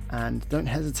media, and don't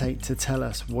hesitate to tell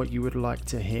us what you would like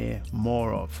to hear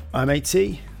more of. I'm AT.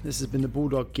 This has been the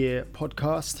Bulldog Gear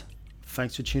podcast.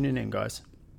 Thanks for tuning in, guys.